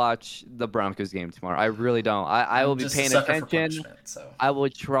to watch the Broncos game tomorrow. I really don't. I will be paying attention. I will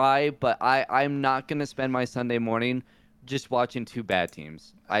try, but I'm not going to spend my Sunday morning just watching 2 bad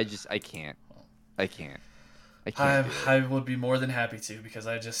teams. I can't. I can't do it. I would be more than happy to because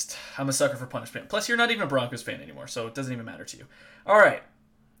I'm a sucker for punishment. Plus, you're not even a Broncos fan anymore, so it doesn't even matter to you. All right,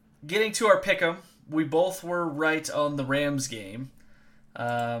 getting to our pick'em, we both were right on the Rams game,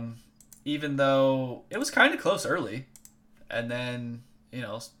 even though it was kind of close early, and then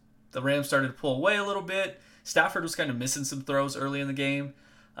the Rams started to pull away a little bit. Stafford was kind of missing some throws early in the game,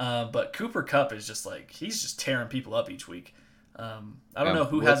 but Cooper Kupp is he's just tearing people up each week. I don't know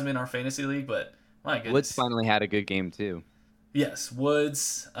who has him in our fantasy league, but my goodness. Woods finally had a good game too. Yes,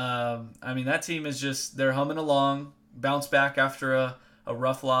 Woods. That team is they're humming along, bounced back after a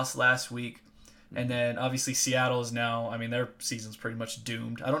rough loss last week. And then obviously Seattle is now, their season's pretty much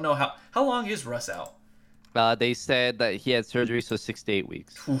doomed. I don't know how long is Russ out? They said that he had surgery, so 6 to 8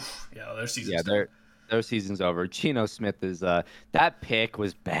 weeks. Oof, yeah, their season's done. Their season's over. Geno Smith is that pick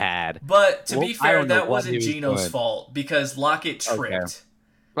was bad. But to be fair, that wasn't Geno's fault because Lockett tripped. Okay.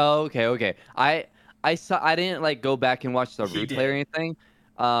 Oh, okay. I didn't go back and watch the replay or anything.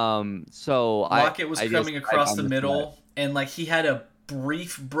 So Lockett was coming across the middle and he had a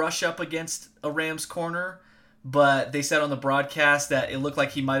brief brush up against a Rams corner, but they said on the broadcast that it looked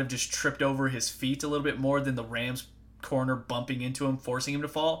like he might have just tripped over his feet a little bit more than the Rams corner bumping into him, forcing him to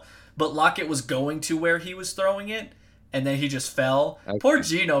fall. But Lockett was going to where he was throwing it, and then he just fell. Okay. Poor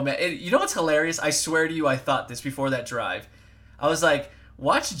Geno, man. You know what's hilarious? I swear to you, I thought this before that drive. I was like,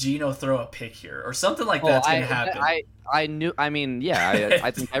 watch Geno throw a pick here, or something like that's going to happen. I knew. I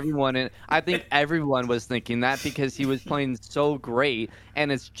think everyone was thinking that because he was playing so great, and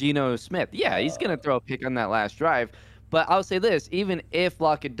it's Geno Smith. Yeah, he's going to throw a pick on that last drive. But I'll say this: even if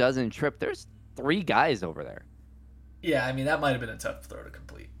Lockett doesn't trip, there's 3 guys over there. Yeah, that might have been a tough throw to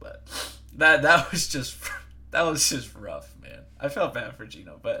complete, but that was just rough, man. I felt bad for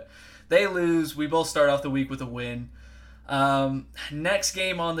Geno, but they lose. We both start off the week with a win. Next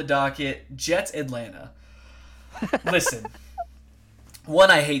game on the docket, Jets Atlanta. Listen,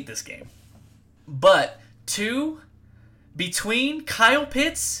 1, I hate this game, but 2, between Kyle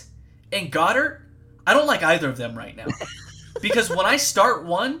Pitts and Goddard, I don't like either of them right now, because when I start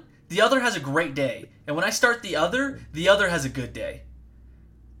one, the other has a great day. And when I start the other has a good day.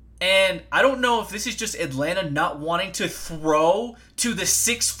 And I don't know if this is just Atlanta not wanting to throw to the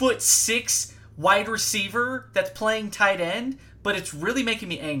 6'6" wide receiver that's playing tight end, but it's really making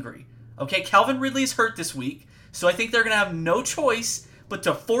me angry. Okay, Calvin Ridley is hurt this week, so I think they're going to have no choice but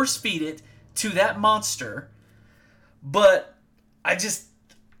to force feed it to that monster. But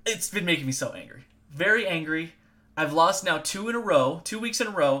it's been making me so angry. Very angry. I've lost now 2 weeks in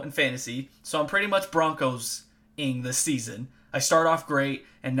a row in fantasy, so I'm pretty much Broncos-ing this season. I start off great,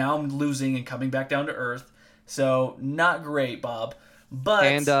 and now I'm losing and coming back down to earth. So not great, Bob. But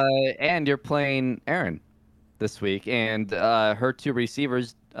and you're playing Aaron this week, and her 2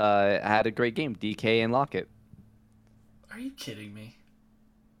 receivers had a great game, DK and Lockett. Are you kidding me?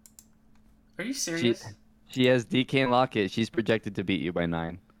 Are you serious? She has DK and Lockett. She's projected to beat you by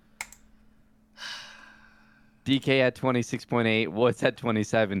 9. DK at 26.8, Woods at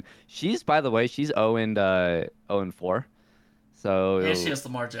 27. By the way, she's 0-4. So and she has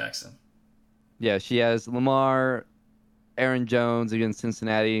Lamar Jackson. Yeah, she has Lamar, Aaron Jones against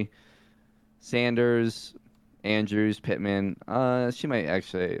Cincinnati, Sanders, Andrews, Pittman. I might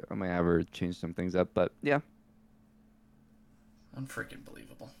have her change some things up, but yeah. Unfreaking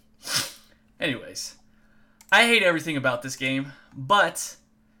believable. Anyways, I hate everything about this game, but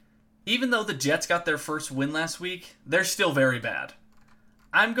even though the Jets got their first win last week, they're still very bad.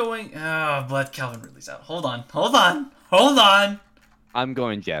 But Calvin Ridley's out. Hold on. I'm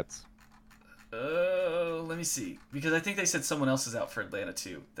going Jets. Let me see. Because I think they said someone else is out for Atlanta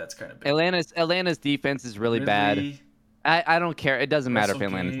too. That's kind of big. Atlanta's defense is really bad. I don't care. It doesn't matter if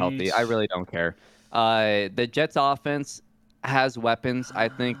Atlanta's healthy. I really don't care. The Jets offense has weapons. I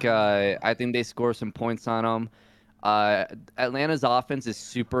think they score some points on them. Atlanta's offense is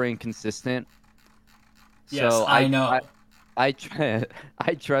super inconsistent. Yes, so I know. I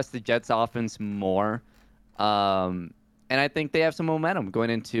trust the Jets offense more. And I think they have some momentum going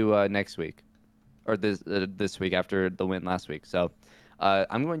into next week or this week after the win last week. So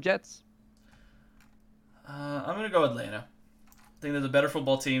I'm going Jets. I'm going to go Atlanta. I think they're the better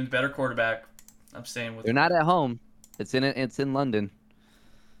football team, better quarterback. I'm staying with. They're not at home. It's in London.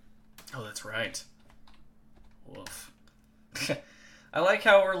 Oh, that's right. Woof. I like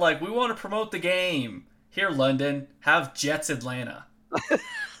how we're like, we want to promote the game. Here, London, have Jets Atlanta.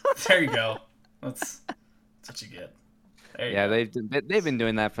 There you go. That's what you get. There you go. They've been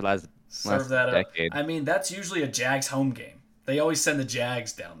doing that for the last decade. I mean, that's usually a Jags home game. They always send the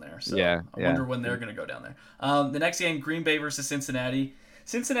Jags down there. So I wonder when they're going to go down there. The next game, Green Bay versus Cincinnati.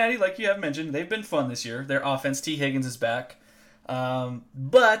 Cincinnati, like you have mentioned, they've been fun this year. Their offense, T. Higgins is back.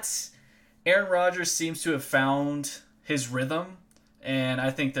 But Aaron Rodgers seems to have found his rhythm, and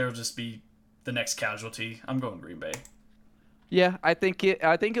I think there'll just be the next casualty. I'm going Green Bay. Yeah, I think it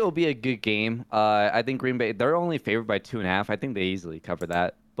will be a good game. I think Green Bay, they're only favored by 2.5. I think they easily cover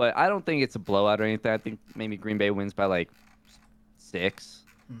that. But I don't think it's a blowout or anything. I think maybe Green Bay wins by like 6.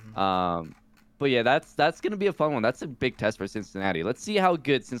 Mm-hmm. But yeah, that's going to be a fun one. That's a big test for Cincinnati. Let's see how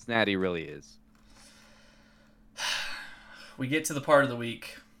good Cincinnati really is. We get to the part of the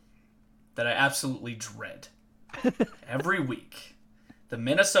week that I absolutely dread. Every week. The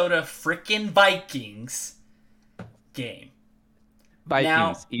Minnesota frickin' Vikings game. Vikings,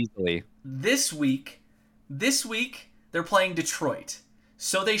 now, easily. This week, they're playing Detroit.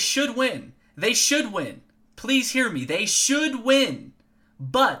 So they should win. They should win. Please hear me. They should win.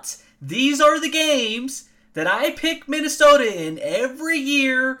 But these are the games that I pick Minnesota in every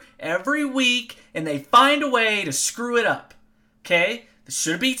year, every week, and they find a way to screw it up. Okay? They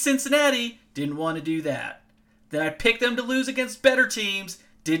should have beat Cincinnati. Didn't want to do that. Then I picked them to lose against better teams.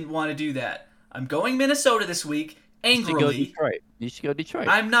 Didn't want to do that. I'm going Minnesota this week. Angrily. You should go Detroit.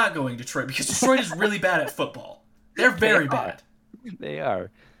 I'm not going Detroit because Detroit is really bad at football. They're very bad. They are.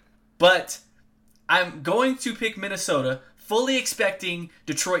 But I'm going to pick Minnesota, fully expecting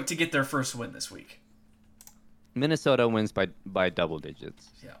Detroit to get their first win this week. Minnesota wins by double digits.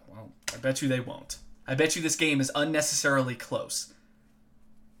 Yeah, well, I bet you they won't. I bet you this game is unnecessarily close.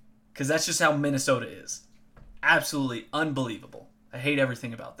 Because that's just how Minnesota is. Absolutely unbelievable. I hate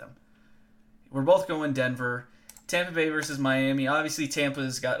everything about them. We're both going Denver. Tampa Bay versus Miami. Obviously,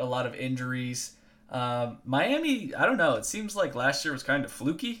 Tampa's got a lot of injuries. Miami, I don't know. It seems like last year was kind of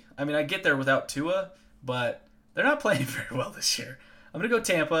fluky. I mean, I get there without Tua, but they're not playing very well this year. I'm going to go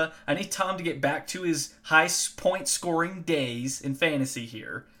Tampa. I need Tom to get back to his high point scoring days in fantasy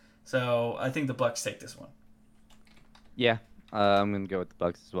here. So I think the Bucs take this one. Yeah, I'm going to go with the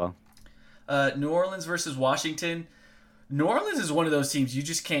Bucs as well. New Orleans versus Washington. New Orleans is one of those teams you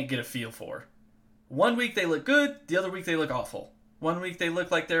just can't get a feel for. One week they look good, the other week they look awful. One week they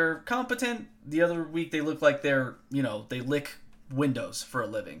look like they're competent, the other week they look like they're, they lick windows for a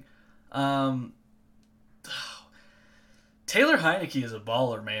living. Taylor Heineke is a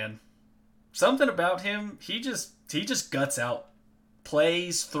baller, man. Something about him, he just guts out.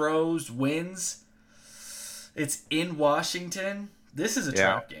 Plays, throws, wins. It's in Washington. This is a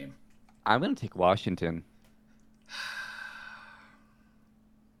trap game. I'm going to take Washington.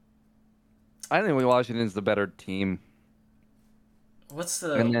 I think Washington's the better team. I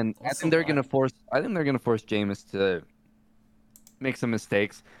think they're gonna force Jameis to make some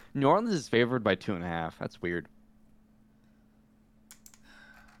mistakes. New Orleans is favored by 2.5. That's weird.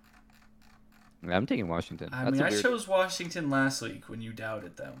 I'm taking Washington. I chose Washington last week when you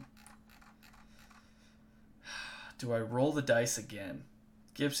doubted them. Do I roll the dice again?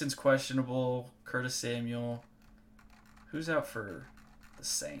 Gibson's questionable. Curtis Samuel. Who's out for the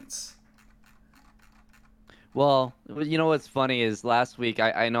Saints? Well, you know what's funny is last week,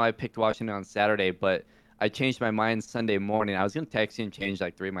 I know I picked Washington on Saturday, but I changed my mind Sunday morning. I was going to text you and change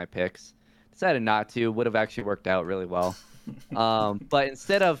like 3 of my picks. Decided not to. Would have actually worked out really well. But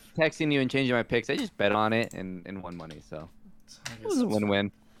instead of texting you and changing my picks, I just bet on it and won money. So it was a win-win.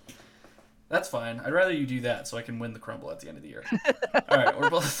 That's fine. I'd rather you do that so I can win the crumble at the end of the year. All right, we're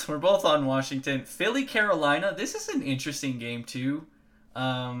both on Washington. Philly, Carolina. This is an interesting game too.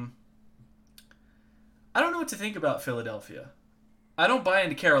 I don't know what to think about Philadelphia. I don't buy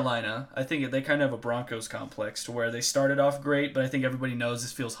into Carolina. I think they kind of have a Broncos complex to where they started off great, but I think everybody knows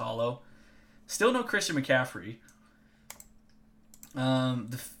this feels hollow. Still no Christian McCaffrey.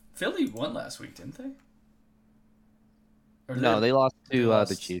 The Philly won last week, didn't they? No, they lost to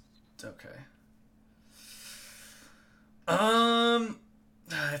the Chiefs. Okay.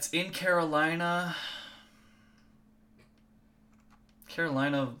 It's in Carolina.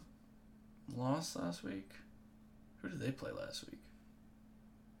 Carolina lost last week. Who did they play last week?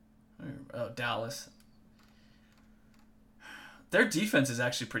 Oh, Dallas. Their defense is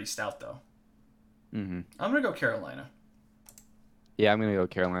actually pretty stout, though. Mm-hmm. I'm going to go Carolina. Yeah, I'm going to go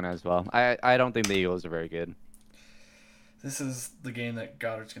Carolina as well. I don't think the Eagles are very good. This is the game that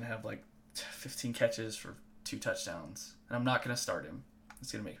Goddard's going to have like 15 catches for 2 touchdowns. And I'm not going to start him.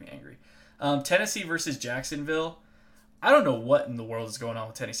 It's going to make me angry. Tennessee versus Jacksonville. I don't know what in the world is going on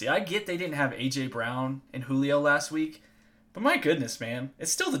with Tennessee. I get they didn't have A.J. Brown and Julio last week. But my goodness, man.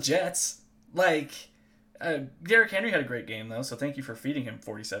 It's still the Jets. Like, Derrick Henry had a great game, though, so thank you for feeding him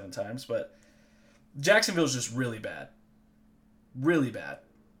 47 times. But Jacksonville's just really bad. Really bad.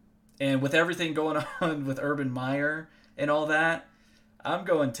 And with everything going on with Urban Meyer and all that, I'm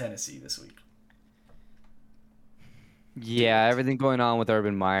going Tennessee this week. Yeah, everything going on with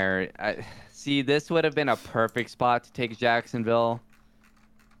Urban Meyer. See, this would have been a perfect spot to take Jacksonville.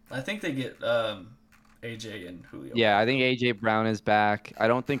 I think they get AJ and Julio. Yeah, back, I think though. AJ Brown is back. I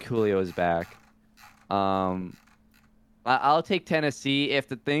don't think Julio is back. I'll take Tennessee. If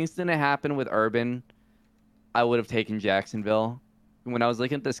the things didn't happen with Urban, I would have taken Jacksonville. When I was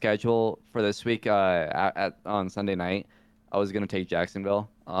looking at the schedule for this week on Sunday night, I was gonna take Jacksonville.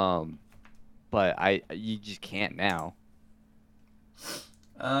 But you just can't now.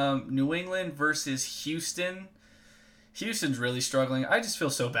 New England versus Houston. Houston's really struggling. I just feel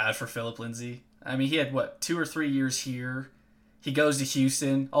so bad for Philip Lindsay. I mean, he had, 2 or 3 years here. He goes to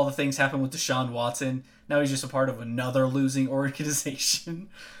Houston. All the things happen with Deshaun Watson. Now he's just a part of another losing organization.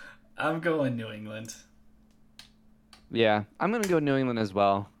 I'm going New England. Yeah, I'm gonna go New England as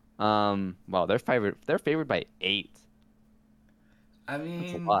well. Well, they're favored by 8. I That's a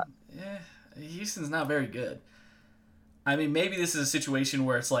mean, lot. yeah, Houston's not very good. I mean, maybe this is a situation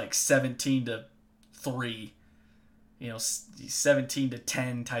where it's like 17-3,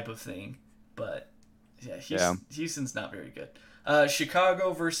 17-10 type of thing. But yeah, Houston's not very good.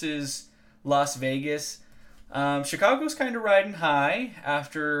 Chicago versus Las Vegas. Chicago's kind of riding high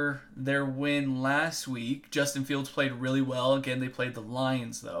after their win last week. Justin Fields played really well. Again, they played the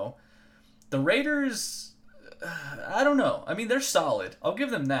Lions, though. The Raiders, I don't know. I mean, they're solid. I'll give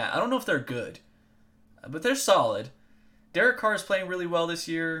them that. I don't know if they're good, but they're solid. Derek Carr is playing really well this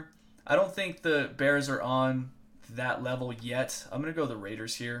year. I don't think the Bears are on that level yet. I'm going to go the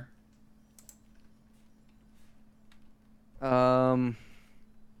Raiders here. Can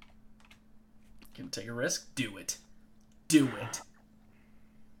take a risk? Do it. Do it.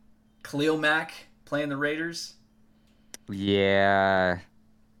 Khalil Mack playing the Raiders? Yeah.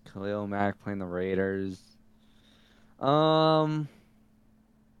 Khalil Mack playing the Raiders.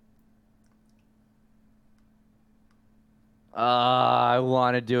 I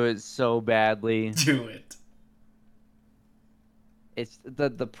want to do it so badly. Do it. It's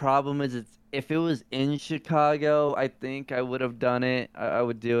the problem is if it was in Chicago, I think I would have done it. I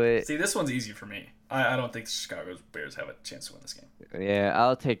would do it. See, this one's easy for me. I don't think the Chicago Bears have a chance to win this game. Yeah,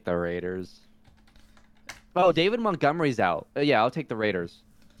 I'll take the Raiders. Oh, David Montgomery's out. Yeah, I'll take the Raiders.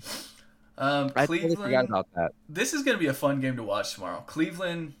 I totally forgot about that. This is going to be a fun game to watch tomorrow.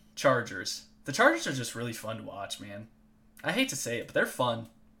 Cleveland Chargers. The Chargers are just really fun to watch, man. I hate to say it, but they're fun.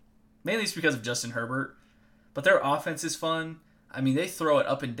 Mainly it's because of Justin Herbert. But their offense is fun. I mean, they throw it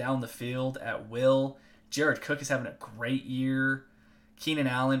up and down the field at will. Jared Cook is having a great year. Keenan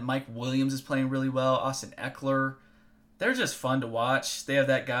Allen, Mike Williams is playing really well. Austin Eckler. They're just fun to watch. They have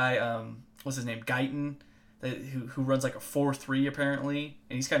that guy, what's his name, Guyton, who runs like a 4-3 apparently,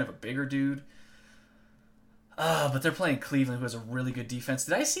 and he's kind of a bigger dude. But they're playing Cleveland, who has a really good defense.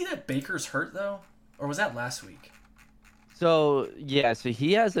 Did I see that Baker's hurt, though? Or was that last week? So he has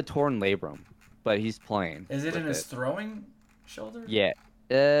a torn labrum, but he's playing. Is it in his throwing shoulder? Yeah.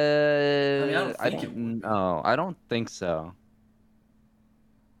 I don't think I don't think so.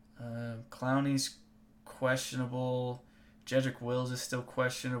 Clowney's questionable. Jedrick Wills is still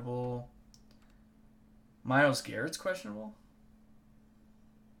questionable. Myles Garrett's questionable.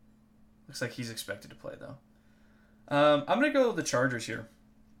 Looks like he's expected to play, though. I'm going to go with the Chargers here.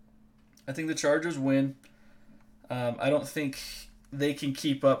 I think the Chargers win. I don't think they can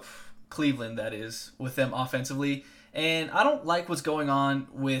keep up Cleveland, that is, with them offensively. And I don't like what's going on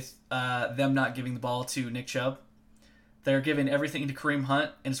with them not giving the ball to Nick Chubb. They're giving everything to Kareem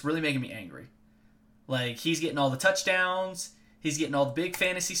Hunt, and it's really making me angry. Like, he's getting all the touchdowns, he's getting all the big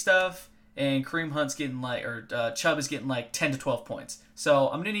fantasy stuff, and Kareem Hunt's getting Chubb is getting 10 to 12 points. So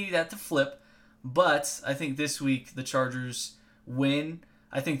I'm going to need that to flip, but I think this week the Chargers win.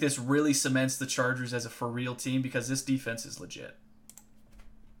 I think this really cements the Chargers as a for-real team because this defense is legit.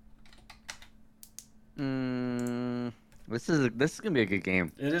 This is going to be a good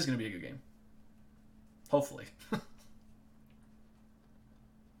game. It is going to be a good game. Hopefully.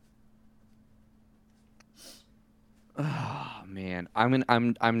 Oh man, I'm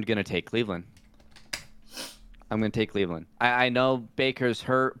gonna take Cleveland. I'm gonna take Cleveland. I know Baker's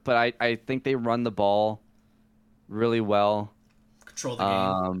hurt, but I think they run the ball really well. Control the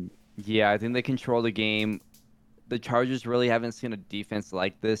game. Yeah, I think they control the game. The Chargers really haven't seen a defense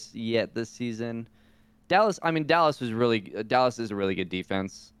like this yet this season. Dallas is a really good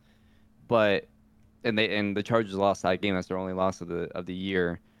defense, but the Chargers lost that game. That's their only loss of the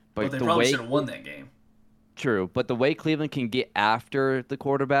year. But they probably should have won that game. True, but the way Cleveland can get after the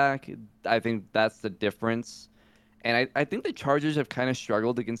quarterback, I think that's the difference. And I think the Chargers have kind of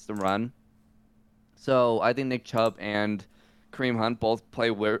struggled against the run. So I think Nick Chubb and Kareem Hunt both play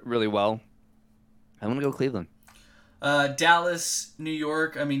really well. I'm going to go Cleveland. Dallas, New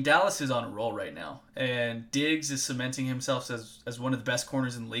York. I mean, Dallas is on a roll right now. And Diggs is cementing himself as one of the best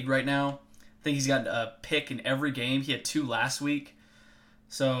corners in the league right now. I think he's got a pick in every game. He had 2 last week.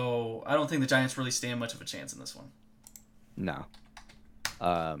 So I don't think the Giants really stand much of a chance in this one. No.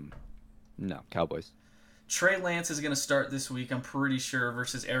 No, Cowboys. Trey Lance is going to start this week, I'm pretty sure,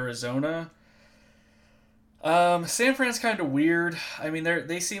 versus Arizona. San Fran's kind of weird. I mean,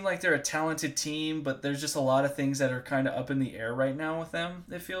 they seem like they're a talented team, but there's just a lot of things that are kind of up in the air right now with them,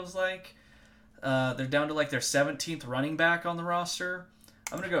 it feels like. They're down to like their 17th running back on the roster.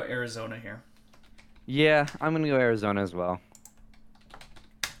 I'm going to go Arizona here. Yeah, I'm going to go Arizona as well.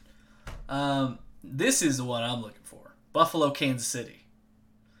 This is the one I'm looking for. Buffalo, Kansas City.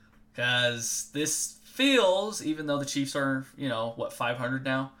 Because this feels, even though the Chiefs are, 500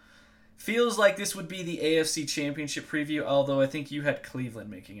 now, feels like this would be the AFC Championship preview, although I think you had Cleveland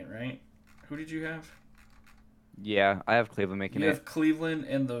making it, right? Who did you have? Yeah, I have Cleveland making it. You have Cleveland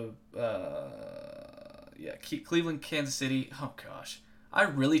and Cleveland, Kansas City. Oh, gosh. I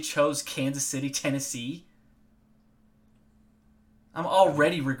really chose Kansas City, Tennessee. I'm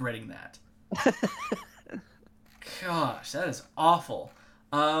already regretting that. Gosh, that is awful.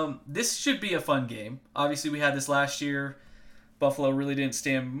 This should be a fun game. Obviously, we had this last year. Buffalo really didn't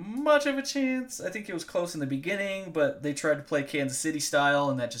stand much of a chance. I think it was close in the beginning, but they tried to play Kansas City style,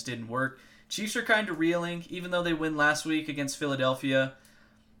 and that just didn't work. Chiefs are kind of reeling, even though they win last week against Philadelphia.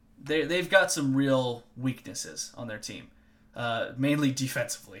 They've got some real weaknesses on their team, mainly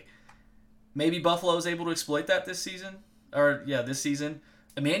defensively. Maybe Buffalo is able to exploit that this season. This season.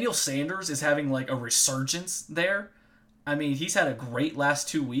 Emmanuel Sanders is having like a resurgence there. I mean, he's had a great last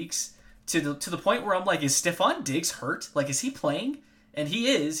 2 weeks to the point where I'm like, is Stephon Diggs hurt? Like, is he playing? And he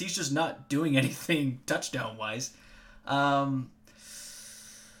is. He's just not doing anything touchdown-wise.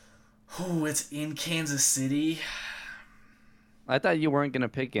 It's in Kansas City. I thought you weren't going to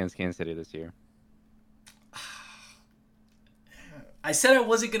pick against Kansas City this year. I said I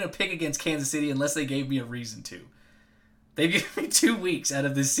wasn't going to pick against Kansas City unless they gave me a reason to. They've given me 2 weeks out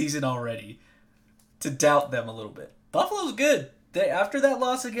of this season already to doubt them a little bit. Buffalo's good. After that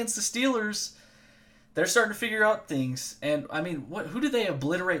loss against the Steelers, they're starting to figure out things. And, I mean, who did they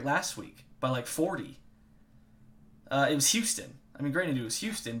obliterate last week by like 40? It was Houston. I mean, granted, it was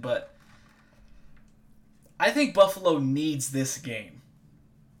Houston, but I think Buffalo needs this game.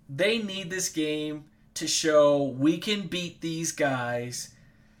 They need this game to show we can beat these guys.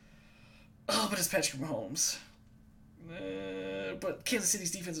 Oh, but it's Patrick Mahomes. But Kansas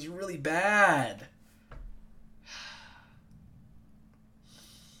City's defense is really bad.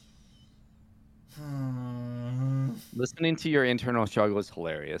 Listening to your internal struggle is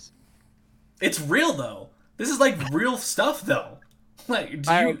hilarious. It's real, though. This is like real stuff, though. Like,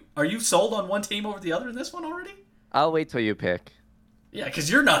 are you sold on one team over the other in this one already? I'll wait till you pick. Yeah, because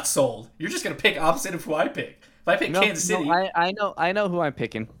you're not sold. You're just gonna pick opposite of who I pick. If I pick Kansas City, I know who I'm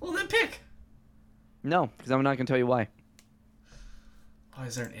picking. Well, then pick. No, because I'm not gonna tell you why. Oh,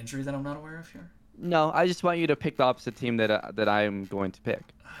 is there an injury that I'm not aware of here? No, I just want you to pick the opposite team that I'm going to pick.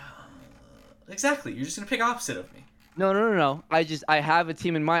 Exactly. You're just gonna pick opposite of me. No. I have a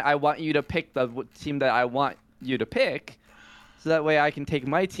team in mind. I want you to pick the team that I want you to pick, so that way I can take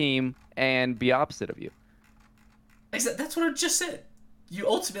my team and be opposite of you. That's what I just said. You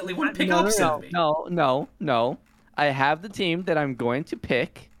ultimately want to pick opposite of me. No. I have the team that I'm going to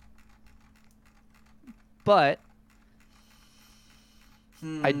pick, but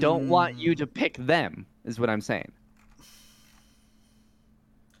I don't want you to pick them, is what I'm saying.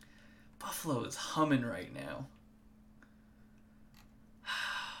 Buffalo is humming right now.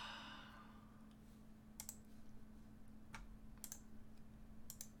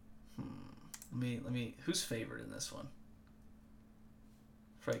 Let me. Who's favored in this one?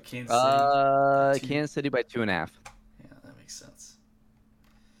 Right, Kansas City. Kansas City by 2.5. Yeah, that makes sense.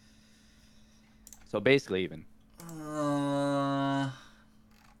 So basically even.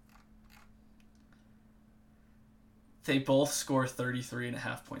 They both score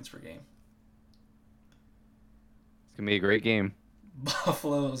 33.5 points per game. It's gonna be a great game.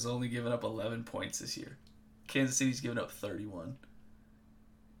 Buffalo's only given up 11 points this year. Kansas City's given up 31.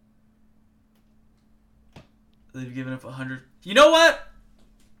 They've given up 100. You know what?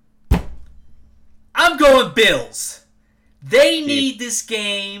 I'm going Bills. They need this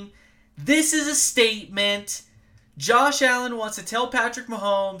game. This is a statement. Josh Allen wants to tell Patrick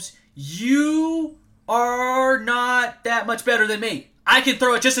Mahomes, you are not that much better than me. I can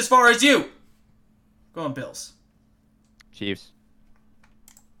throw it just as far as you. Going Bills. Chiefs.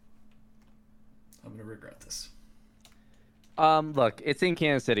 I'm going to regret this. Look, it's in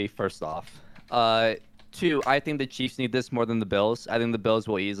Kansas City, first off. Two, I think the Chiefs need this more than the Bills. I think the Bills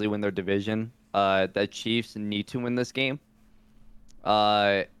will easily win their division. The Chiefs need to win this game.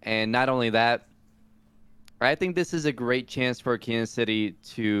 And not only that, I think this is a great chance for Kansas City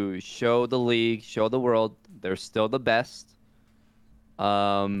to show the league, show the world they're still the best.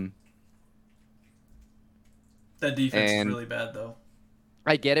 That defense is and really bad, though.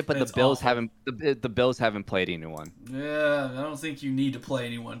 I get it, but It's the Bills awful. haven't the Bills haven't played anyone. Yeah, I don't think you need to play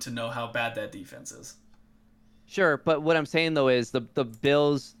anyone to know how bad that defense is. Sure, but what I'm saying though is the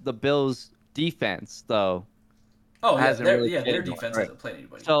Bills defense though Oh yeah, hasn't really their played anyone, defense right? hasn't played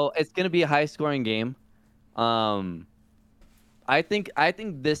anybody. So it's gonna be a high scoring game. I think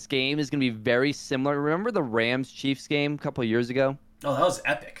this game is gonna be very similar. Remember the Rams Chiefs game a couple of years ago? Oh, that was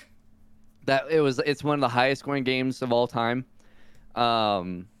epic. It's one of the highest scoring games of all time.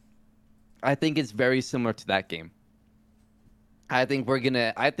 I think it's very similar to that game. I think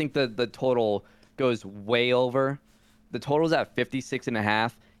the total goes way over. The total's at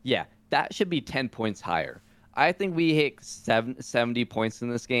 56.5. Yeah, that should be 10 points higher. I think we hit 70 points in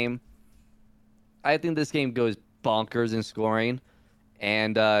this game. I think this game goes bonkers in scoring.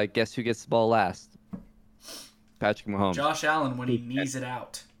 And guess who gets the ball last? Patrick Mahomes. Josh Allen when he knees it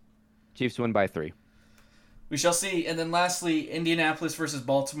out. Chiefs win by 3. We shall see. And then lastly, Indianapolis versus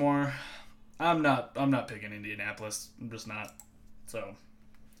Baltimore. I'm not picking Indianapolis. I'm just not. So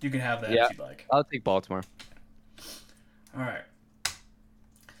you can have that if you'd like. I'll take Baltimore. All right.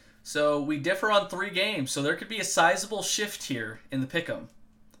 So we differ on 3 games. So there could be a sizable shift here in the pick'em,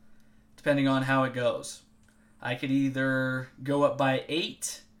 depending on how it goes. I could either go up by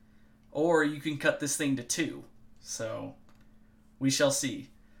 8, or you can cut this thing to 2. So we shall see.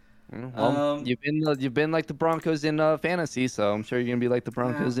 Well, you've been like the Broncos in fantasy, so I'm sure you're gonna be like the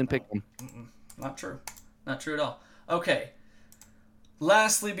Broncos in pick'em. Not true. Not true at all. Okay.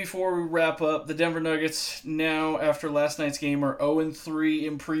 Lastly, before we wrap up, the Denver Nuggets now, after last night's game, are 0-3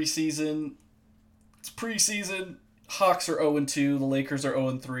 in preseason. It's preseason. Hawks are 0-2. The Lakers are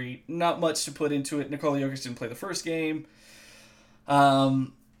 0-3. Not much to put into it. Nikola Jokic didn't play the first game. Although,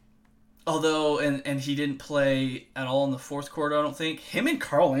 and he didn't play at all in the fourth quarter, I don't think. Him and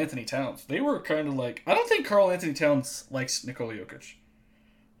Karl Anthony Towns, they were kind of like... I don't think Karl Anthony Towns likes Nikola Jokic.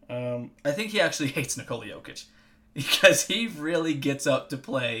 I think he actually hates Nikola Jokic. Because he really gets up to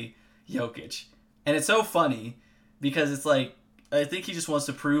play Jokic. And it's so funny, because it's like, I think he just wants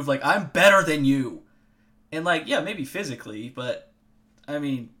to prove, like, I'm better than you. And, like, yeah, maybe physically, but, I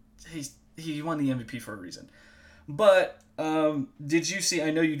mean, he won the MVP for a reason. But, did you see,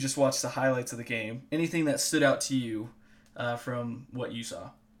 I know you just watched the highlights of the game, anything that stood out to you from what you saw?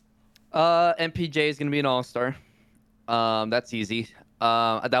 MPJ is going to be an all-star. That's easy.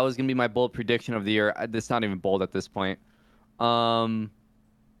 That was going to be my bold prediction of the year. It's not even bold at this point. Bones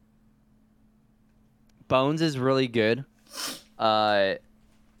is really good. I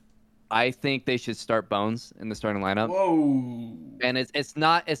think they should start Bones in the starting lineup. Whoa. And it's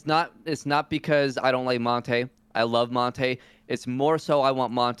not because I don't like Monte. I love Monte. It's more so I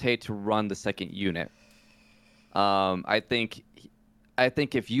want Monte to run the second unit. I think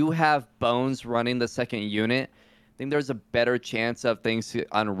if you have Bones running the second unit, I think there's a better chance of things to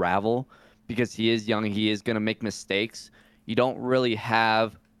unravel because he is young. He is going to make mistakes. You don't really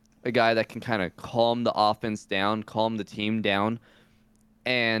have a guy that can kind of calm the offense down, calm the team down.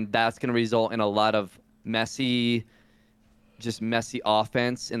 And that's going to result in a lot of messy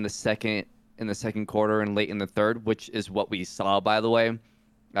offense in the second quarter and late in the third, which is what we saw, by the way.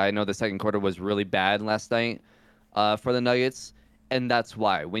 I know the second quarter was really bad last night for the Nuggets. And that's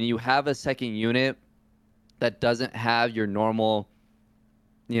why. When you have a second unit that doesn't have your normal,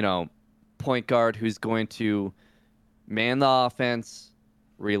 point guard who's going to man the offense,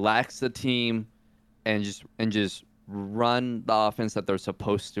 relax the team, and just run the offense that they're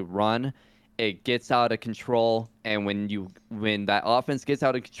supposed to run, it gets out of control. And when that offense gets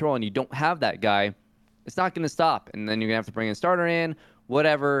out of control and you don't have that guy, it's not going to stop. And then you're going to have to bring a starter in,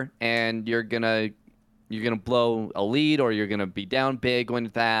 whatever, and you're going to blow a lead or you're going to be down big going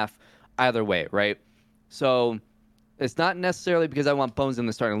to the half. Either way, right? So it's not necessarily because I want Bones in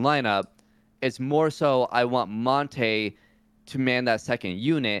the starting lineup. It's more so I want Monte to man that second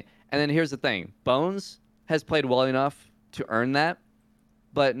unit. And then here's the thing. Bones has played well enough to earn that.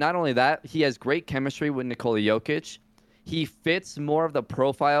 But not only that, he has great chemistry with Nikola Jokic. He fits more of the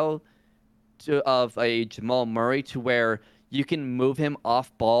profile of a Jamal Murray to where you can move him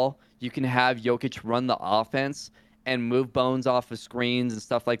off ball. You can have Jokic run the offense and move Bones off of screens and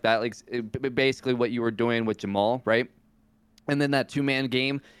stuff like that. Like basically what you were doing with Jamal, right? And then that two-man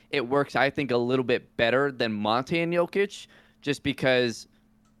game, it works, I think, a little bit better than Monte and Jokic just because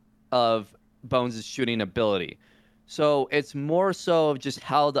of Bones' shooting ability. So it's more so of just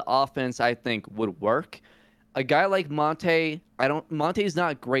how the offense, I think, would work. A guy like Monte's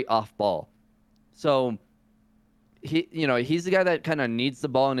not great off ball. So he's the guy that kind of needs the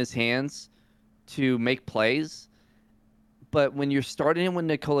ball in his hands to make plays. But when you're starting him with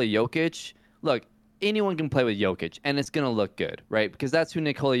Nikola Jokic, look, anyone can play with Jokic, and it's going to look good, right? Because that's who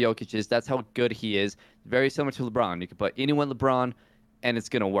Nikola Jokic is. That's how good he is. Very similar to LeBron. You can put anyone LeBron, and it's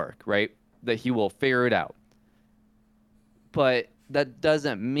going to work, right? That he will figure it out. But that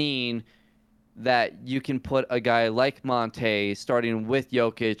doesn't mean that you can put a guy like Monte starting with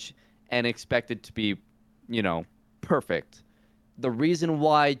Jokic and expect it to be, perfect. The reason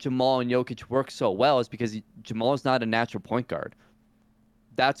why Jamal and Jokic work so well is because Jamal is not a natural point guard.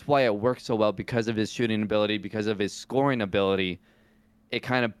 That's why it works so well, because of his shooting ability, because of his scoring ability. It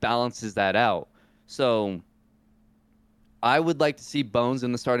kind of balances that out. So I would like to see Bones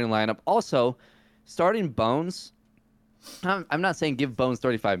in the starting lineup. Also, starting Bones, I'm not saying give Bones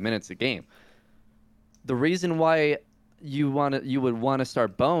 35 minutes a game. The reason why you would want to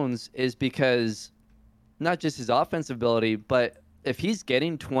start Bones is because not just his offensive ability, but if he's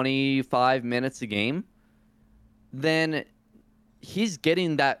getting 25 minutes a game, then he's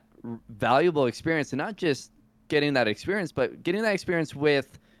getting that valuable experience, and not just getting that experience, but getting that experience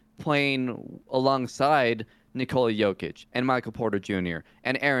with playing alongside Nikola Jokic and Michael Porter Jr.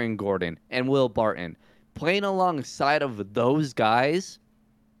 and Aaron Gordon and Will Barton. Playing alongside of those guys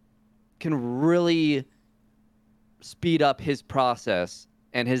can really speed up his process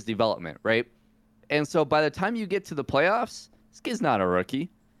and his development, right? And so by the time you get to the playoffs, this kid's not a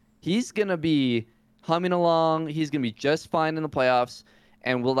rookie. He's going to be humming along. He's going to be just fine in the playoffs.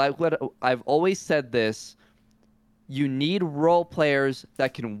 And I've always said this, you need role players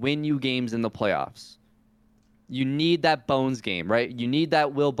that can win you games in the playoffs. You need that Bones game, right? You need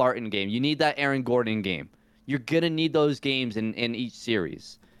that Will Barton game. You need that Aaron Gordon game. You're going to need those games in each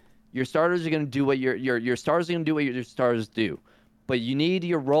series. Your starters are going to do what your stars are going to do what your stars do. But you need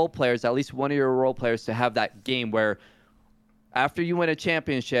your role players, at least one of your role players, to have that game where after you win a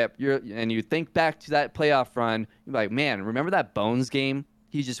championship, and you think back to that playoff run, you're like, man, remember that Bones game?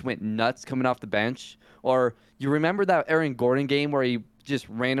 He just went nuts coming off the bench. Or you remember that Aaron Gordon game where he just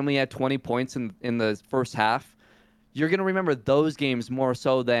randomly had 20 points in the first half? You're going to remember those games more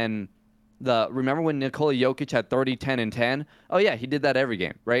so than remember when Nikola Jokic had 30, 10, and 10? Oh, yeah, he did that every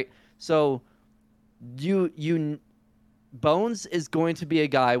game, right? So Bones is going to be a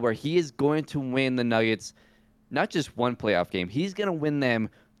guy where he is going to win the Nuggets not just one playoff game. He's going to win them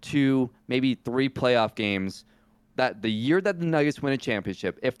 2, maybe 3 playoff games. That the year that the Nuggets win a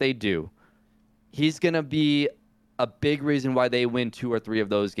championship, if they do, he's going to be a big reason why they win 2 or 3 of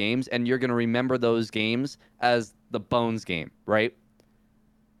those games, and you're going to remember those games as the Bones game, right?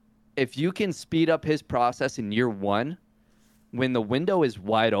 If you can speed up his process in year 1, when the window is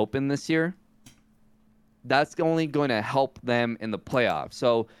wide open this year, that's only going to help them in the playoffs.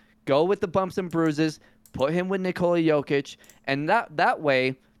 So go with the bumps and bruises, put him with Nikola Jokic, and that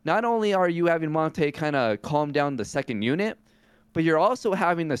way, not only are you having Monte kind of calm down the second unit, but you're also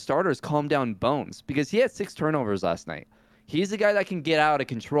having the starters calm down Bones, because he had 6 turnovers last night. He's a guy that can get out of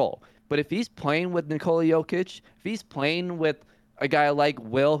control. But if he's playing with Nikola Jokic, if he's playing with a guy like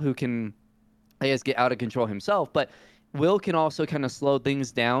Will, who can, I guess, get out of control himself, but Will can also kind of slow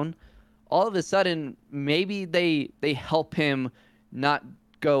things down, all of a sudden, maybe they help him not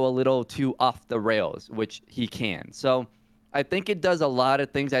go a little too off the rails, which he can. So I think it does a lot of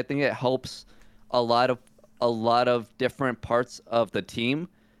things. I think it helps a lot of different parts of the team.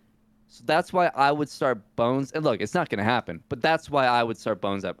 So that's why I would start Bones. And look, it's not going to happen, but that's why I would start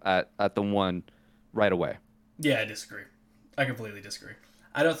Bones at the 1 right away. Yeah, I disagree. I completely disagree.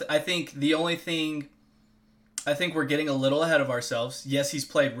 I think the only thing, I think we're getting a little ahead of ourselves. Yes, he's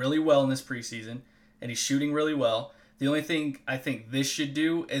played really well in this preseason, and he's shooting really well. The only thing I think this should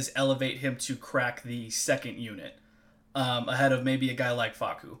do is elevate him to crack the second unit ahead of maybe a guy like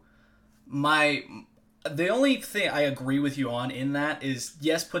Facu. The only thing I agree with you on in that is,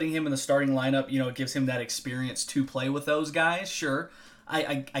 yes, putting him in the starting lineup, it gives him that experience to play with those guys. Sure,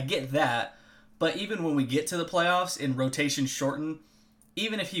 I get that. But even when we get to the playoffs and rotation shorten,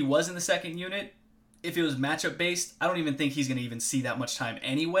 even if he was in the second unit, if it was matchup based, I don't even think he's going to even see that much time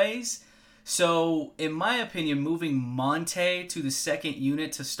anyways. So, in my opinion, moving Monte to the second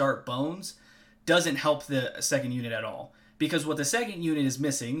unit to start Bones doesn't help the second unit at all. Because what the second unit is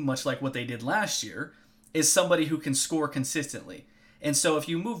missing, much like what they did last year, is somebody who can score consistently. And so if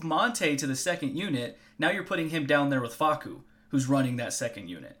you move Monte to the second unit, now you're putting him down there with Facu, who's running that second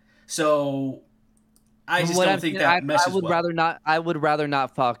unit. So I just What don't I'm think saying, that I meshes would well. rather not. I would rather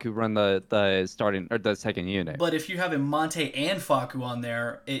not Faku run the starting or the second unit. But if you're having Monte and Faku on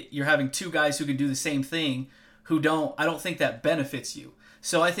there, you're having two guys who can do the same thing. Who don't? I don't think that benefits you.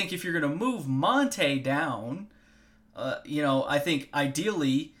 So I think if you're going to move Monte down, I think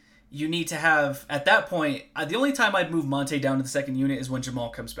ideally you need to have at that point. The only time I'd move Monte down to the second unit is when Jamal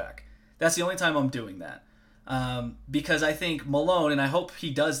comes back. That's the only time I'm doing that. Because I think Malone, and I hope he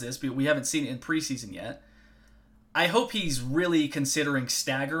does this, but we haven't seen it in preseason yet. I hope he's really considering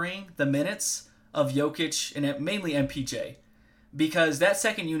staggering the minutes of Jokic and mainly MPJ, because that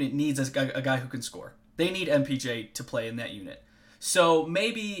second unit needs a guy who can score. They need MPJ to play in that unit. So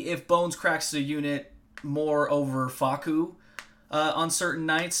maybe if Bones cracks the unit more over Faku on certain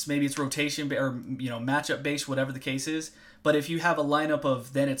nights, maybe it's rotation or matchup based, whatever the case is. But if you have a lineup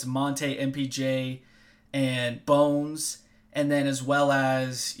of then it's Monte, MPJ, and Bones, and then as well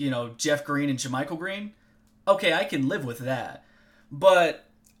as Jeff Green and JaMychal Green, okay, I can live with that. But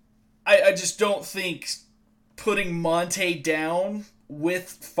I just don't think putting Monte down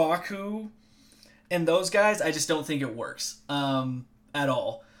with Faku and those guys, I just don't think it works at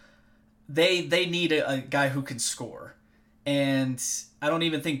all. They need a guy who can score. And I don't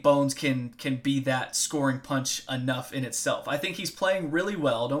even think Bones can be that scoring punch enough in itself. I think he's playing really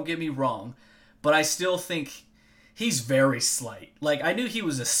well, don't get me wrong, but I still think he's very slight. Like, I knew he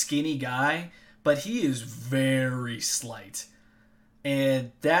was a skinny guy, but he is very slight.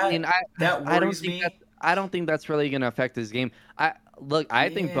 And that worries me. I don't think that's really going to affect his game. I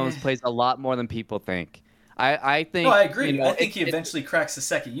think Bones plays a lot more than people think. I think. No, I agree. I think he eventually cracks the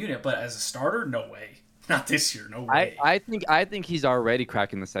second unit, but as a starter, no way. Not this year, no way. I think he's already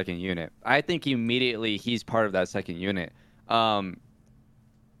cracking the second unit. I think immediately he's part of that second unit.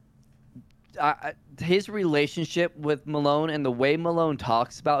 His relationship with Malone and the way Malone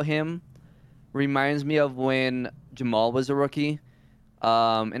talks about him reminds me of when Jamal was a rookie.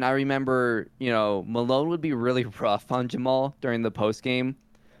 And I remember, Malone would be really rough on Jamal during the post game.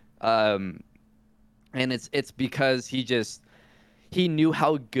 And it's because he knew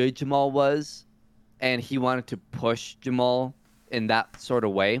how good Jamal was, and he wanted to push Jamal in that sort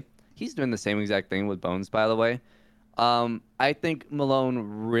of way. He's doing the same exact thing with Bones, by the way. I think Malone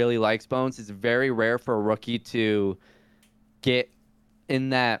really likes Bones. It's very rare for a rookie to get in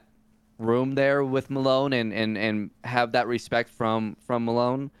that room there with Malone and have that respect from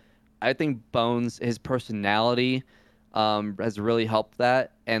Malone. I think Bones, his personality has really helped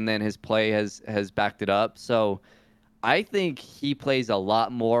that, and then his play has backed it up. So I think he plays a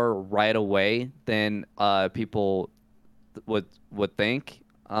lot more right away than people would think.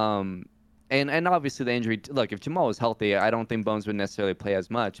 And obviously the injury. Look, if Jamal was healthy, I don't think Bones would necessarily play as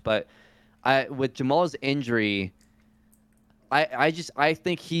much. But with Jamal's injury, I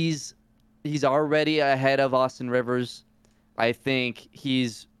think he's already ahead of Austin Rivers. I think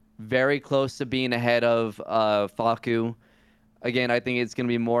he's very close to being ahead of Faku. Again, I think it's going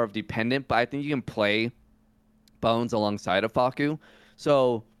to be more of dependent, but I think you can play Bones alongside of Faku.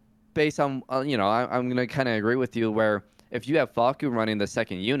 So based on, I'm going to kind of agree with you where if you have Faku running the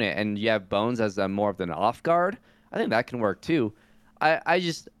second unit and you have Bones as more of an off guard, I think that can work too. I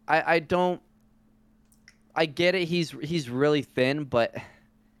get it. He's really thin, but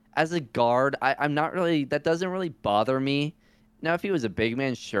as a guard, I'm not really, that doesn't really bother me. Now, if he was a big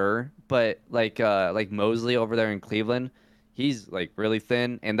man, sure, but like Mosley over there in Cleveland, he's like really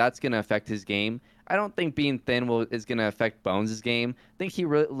thin, and that's going to affect his game. I don't think being thin is going to affect Bones' game. I think he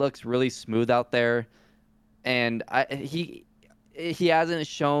looks really smooth out there, and he hasn't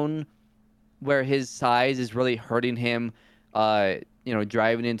shown where his size is really hurting him,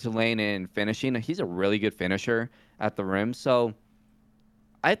 driving into lane and finishing. He's a really good finisher at the rim, so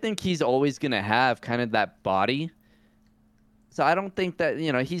I think he's always going to have kind of that body. So I don't think that,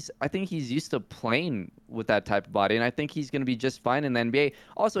 I think he's used to playing with that type of body, and I think he's going to be just fine in the NBA.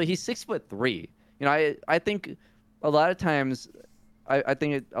 Also, he's 6'3". I think a lot of times, I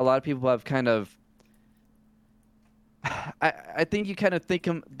think a lot of people have kind of, I think you kind of think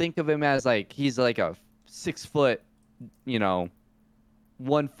of him as like, he's like a 6 foot,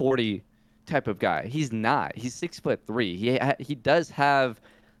 140 type of guy. He's not. He's 6'3". He does have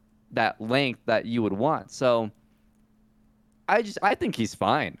that length that you would want. So I think he's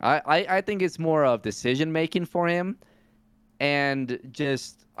fine. I think it's more of decision making for him, and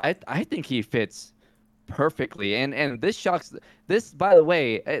just I think he fits perfectly. And this shocks. This, by the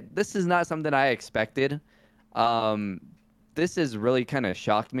way, this is not something I expected. This has really kind of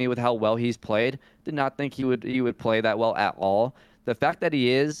shocked me with how well he's played. Did not think he would play that well at all. The fact that he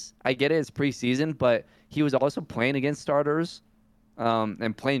is, I get it, it's preseason, but he was also playing against starters,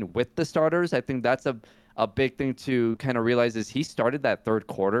 and playing with the starters. I think that's a big thing to kind of realize is he started that third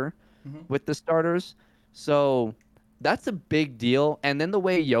quarter with the starters. So that's a big deal. And then the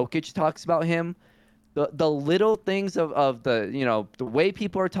way Jokic talks about him, the little things of the, the way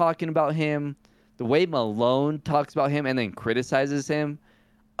people are talking about him, the way Malone talks about him and then criticizes him,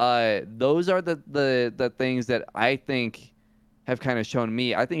 those are the things that I think have kind of shown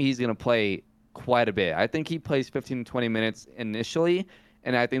me. I think he's going to play quite a bit. I think he plays 15 to 20 minutes initially,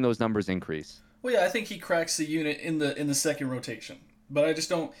 and I think those numbers increase. Well, yeah, I think he cracks the unit in the second rotation. But I just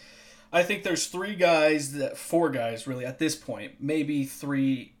don't. I think there's four guys really at this point, maybe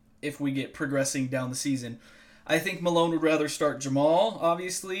three if we get progressing down the season. I think Malone would rather start Jamal,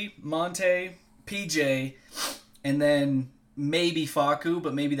 obviously, Monte, PJ, and then maybe Facu,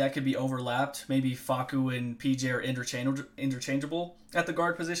 but maybe that could be overlapped. Maybe Facu and PJ are interchangeable at the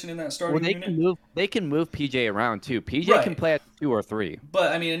guard position in that starting unit. They can move PJ around too. PJ can play at 2 or 3.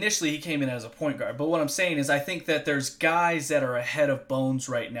 But I mean, initially he came in as a point guard. But what I'm saying is, I think that there's guys that are ahead of Bones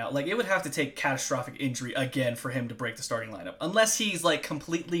right now. Like, it would have to take catastrophic injury again for him to break the starting lineup, unless he's like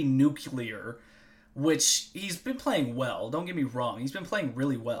completely nuclear, which he's been playing well. Don't get me wrong, he's been playing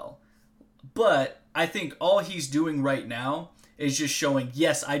really well. But I think all he's doing right now is just showing,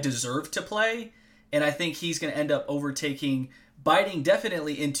 yes, I deserve to play. And I think he's going to end up biting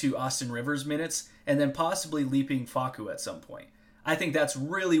definitely into Austin Rivers' minutes, and then possibly leaping Facu at some point. I think that's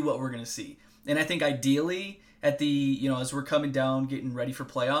really what we're going to see. And I think ideally, as we're coming down, getting ready for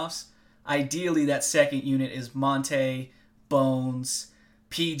playoffs, ideally that second unit is Monte, Bones,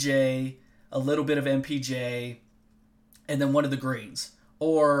 PJ, a little bit of MPJ, and then one of the greens.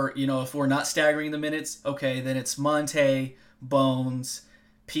 Or, if we're not staggering the minutes, okay, then it's Monte, Bones,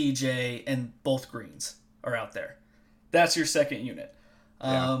 PJ, and both greens are out there. That's your second unit.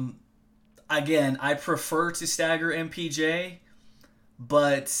 Yeah. Again, I prefer to stagger MPJ,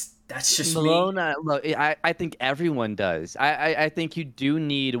 but that's just Malone, me. Look, I think everyone does. I think you do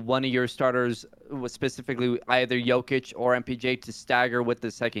need one of your starters, specifically either Jokic or MPJ, to stagger with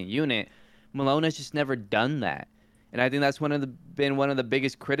the second unit. Malone has just never done that. And I think that's been one of the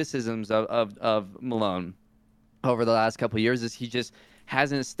biggest criticisms of Malone over the last couple of years is he just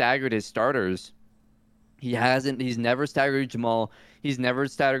hasn't staggered his starters. He's never staggered Jamal. He's never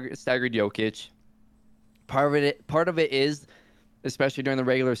staggered Jokic. Part of it is, especially during the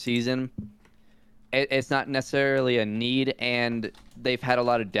regular season, it's not necessarily a need, and they've had a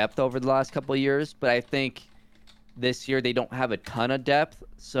lot of depth over the last couple of years. But I think this year they don't have a ton of depth.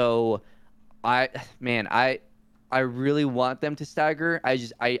 So I really want them to stagger.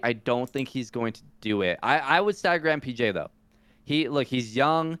 I don't think he's going to do it. I would stagger MPJ though. He's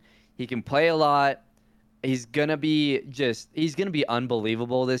young. He can play a lot. He's gonna be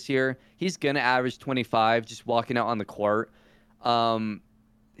unbelievable this year. He's gonna average 25 just walking out on the court.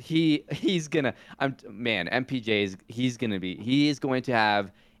 He is going to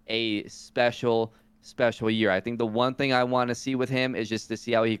have a special year. I think the one thing I want to see with him is just to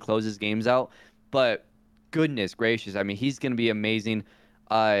see how he closes games out. But goodness gracious, I mean, he's going to be amazing.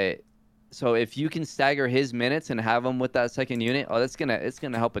 So if you can stagger his minutes and have him with that second unit, it's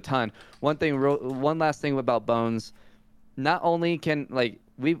gonna help a ton. One last thing about Bones, not only can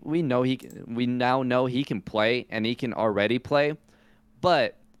we now know he can play and he can already play,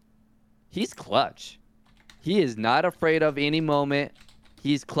 but he's clutch. He is not afraid of any moment.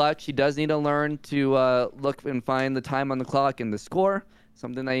 He's clutch. He does need to learn to look and find the time on the clock and the score,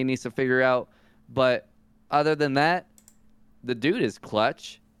 something that he needs to figure out. But other than that, the dude is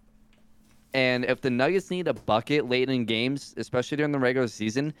clutch. And if the Nuggets need a bucket late in games, especially during the regular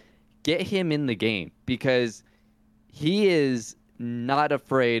season, get him in the game because he is not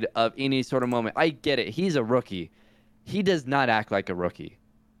afraid of any sort of moment. I get it. He's a rookie. He does not act like a rookie.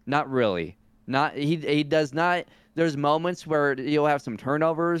 Not really. He does not. There's moments where you'll have some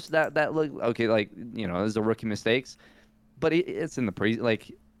turnovers that look okay, there's a rookie mistakes, but it's in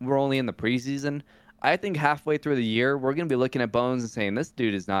the we're only in the preseason. I think halfway through the year, we're going to be looking at Bones and saying, this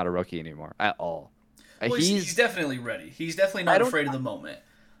dude is not a rookie anymore at all. Well, he's definitely ready. He's definitely not afraid of the moment.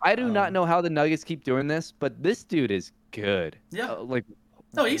 I do not know how the Nuggets keep doing this, but this dude is good. Yeah.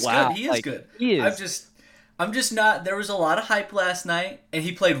 He's wow. good. He is good. He is. I'm just not. There was a lot of hype last night, and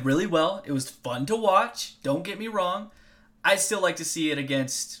he played really well. It was fun to watch. Don't get me wrong. I'd still like to see it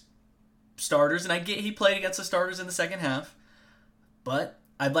against starters, and I get he played against the starters in the second half, but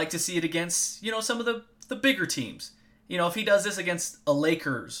I'd like to see it against, some of the bigger teams. If he does this against a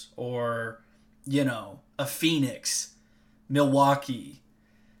Lakers or, a Phoenix, Milwaukee,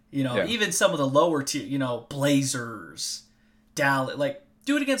 even some of the lower tier, Blazers, Dallas,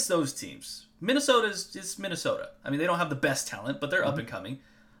 do it against those teams. Minnesota is Minnesota. I mean, they don't have the best talent, but they're up and coming.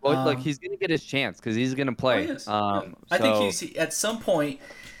 Well, look, he's gonna get his chance because he's gonna play. He is. I think he's at some point.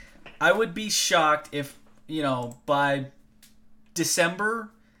 I would be shocked if by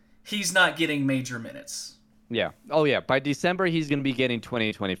December he's not getting major minutes. Yeah. Oh yeah. By December he's gonna be getting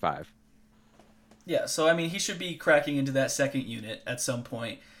 20-25. Yeah. So I mean, he should be cracking into that second unit at some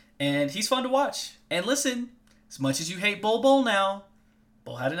point, and he's fun to watch. And listen, as much as you hate Bull now,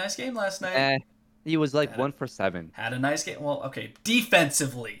 Bull had a nice game last night. He was like 1 for 7. Had a nice game. Well, okay.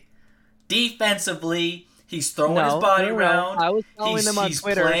 Defensively, he's throwing his body around. I was following him on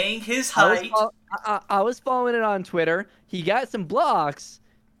Twitter. He's playing his height. I was following it on Twitter. He got some blocks,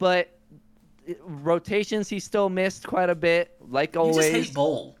 but rotations he still missed quite a bit, like always. You just hate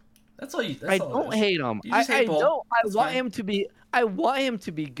Bull. That's all you. I don't hate him. I don't. I want him to be. I want him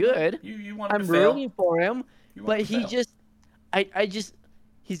to be good. You want him to fail. I'm rooting for him, but he just.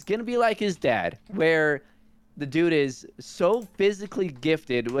 He's gonna be like his dad, where the dude is so physically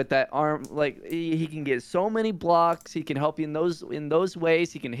gifted with that arm. Like he can get so many blocks. He can help you in those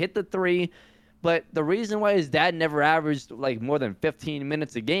ways. He can hit the three. But the reason why his dad never averaged like more than 15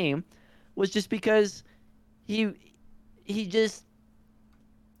 minutes a game was just because he just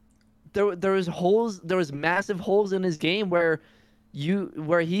there was massive holes in his game where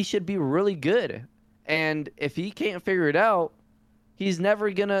he should be really good. And if he can't figure it out, he's never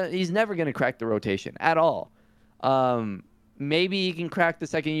gonna crack the rotation at all. Maybe he can crack the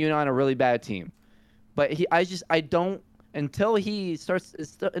second unit on a really bad team, but I don't until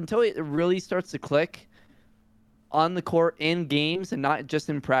it really starts to click on the court in games and not just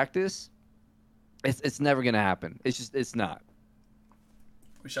in practice. It's never gonna happen. It's not.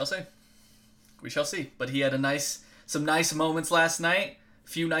 We shall see. But he had some nice moments last night. A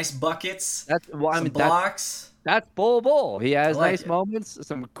few nice buckets. Blocks. That's Bull. He has nice moments,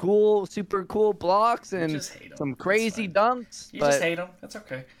 some super cool blocks, and some crazy dunks. You just hate him. That's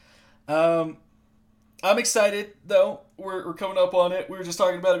okay. I'm excited, though. We're coming up on it. We were just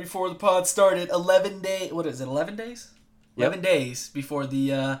talking about it before the pod started. 11 days. What is it, 11 days? Yep. 11 days before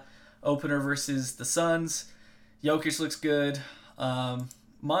the opener versus the Suns. Jokic looks good.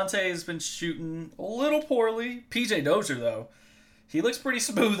 Monte has been shooting a little poorly. PJ Dozier, though, he looks pretty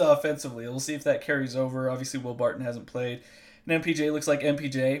smooth offensively. We'll see if that carries over. Obviously, Will Barton hasn't played. And MPJ looks like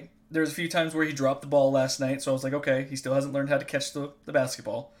MPJ. There's a few times where he dropped the ball last night, so I was like, okay, he still hasn't learned how to catch the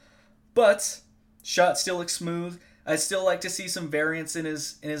basketball. But shot still looks smooth. I'd still like to see some variance in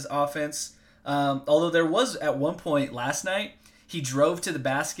his offense. Although there was at one point last night, he drove to the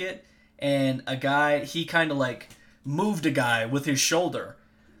basket, and he kind of like moved a guy with his shoulder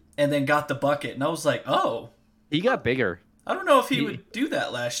and then got the bucket. And I was like, oh. He got bigger. I don't know if he would do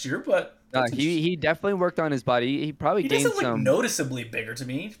that last year, but he definitely worked on his body. He probably gained some. He doesn't look noticeably bigger to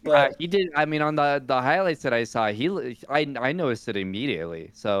me, but he did. I mean, on the highlights that I saw, I noticed it immediately.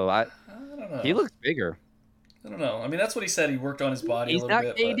 So I don't know. He looks bigger. I don't know. I mean, that's what he said. He worked on his body a little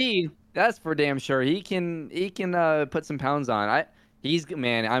bit. He's not KD. But that's for damn sure. He can put some pounds on.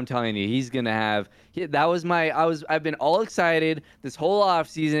 I'm telling you, he's gonna have. I've been all excited this whole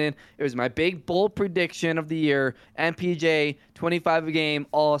offseason. It was my big bold prediction of the year. MPJ 25 a game,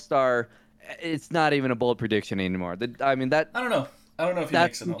 All-Star. It's not even a bold prediction anymore. I don't know. I don't know if he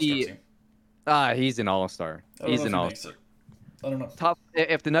makes an All-Star team. He's an All-Star. He's an All-Star. I don't know.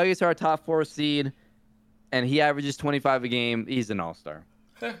 If the Nuggets are a top 4 seed, and he averages 25 a game, he's an All-Star.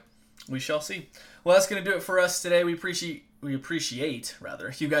 Okay, we shall see. Well, that's gonna do it for us today. We appreciate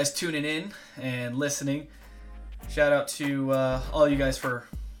you guys tuning in and listening. Shout out to all you guys for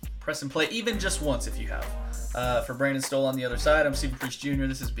pressing play, even just once if you have. For Brandon Stoll on the other side, I'm Stephen Priest Jr.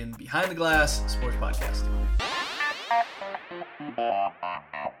 This has been Behind the Glass Sports Podcast.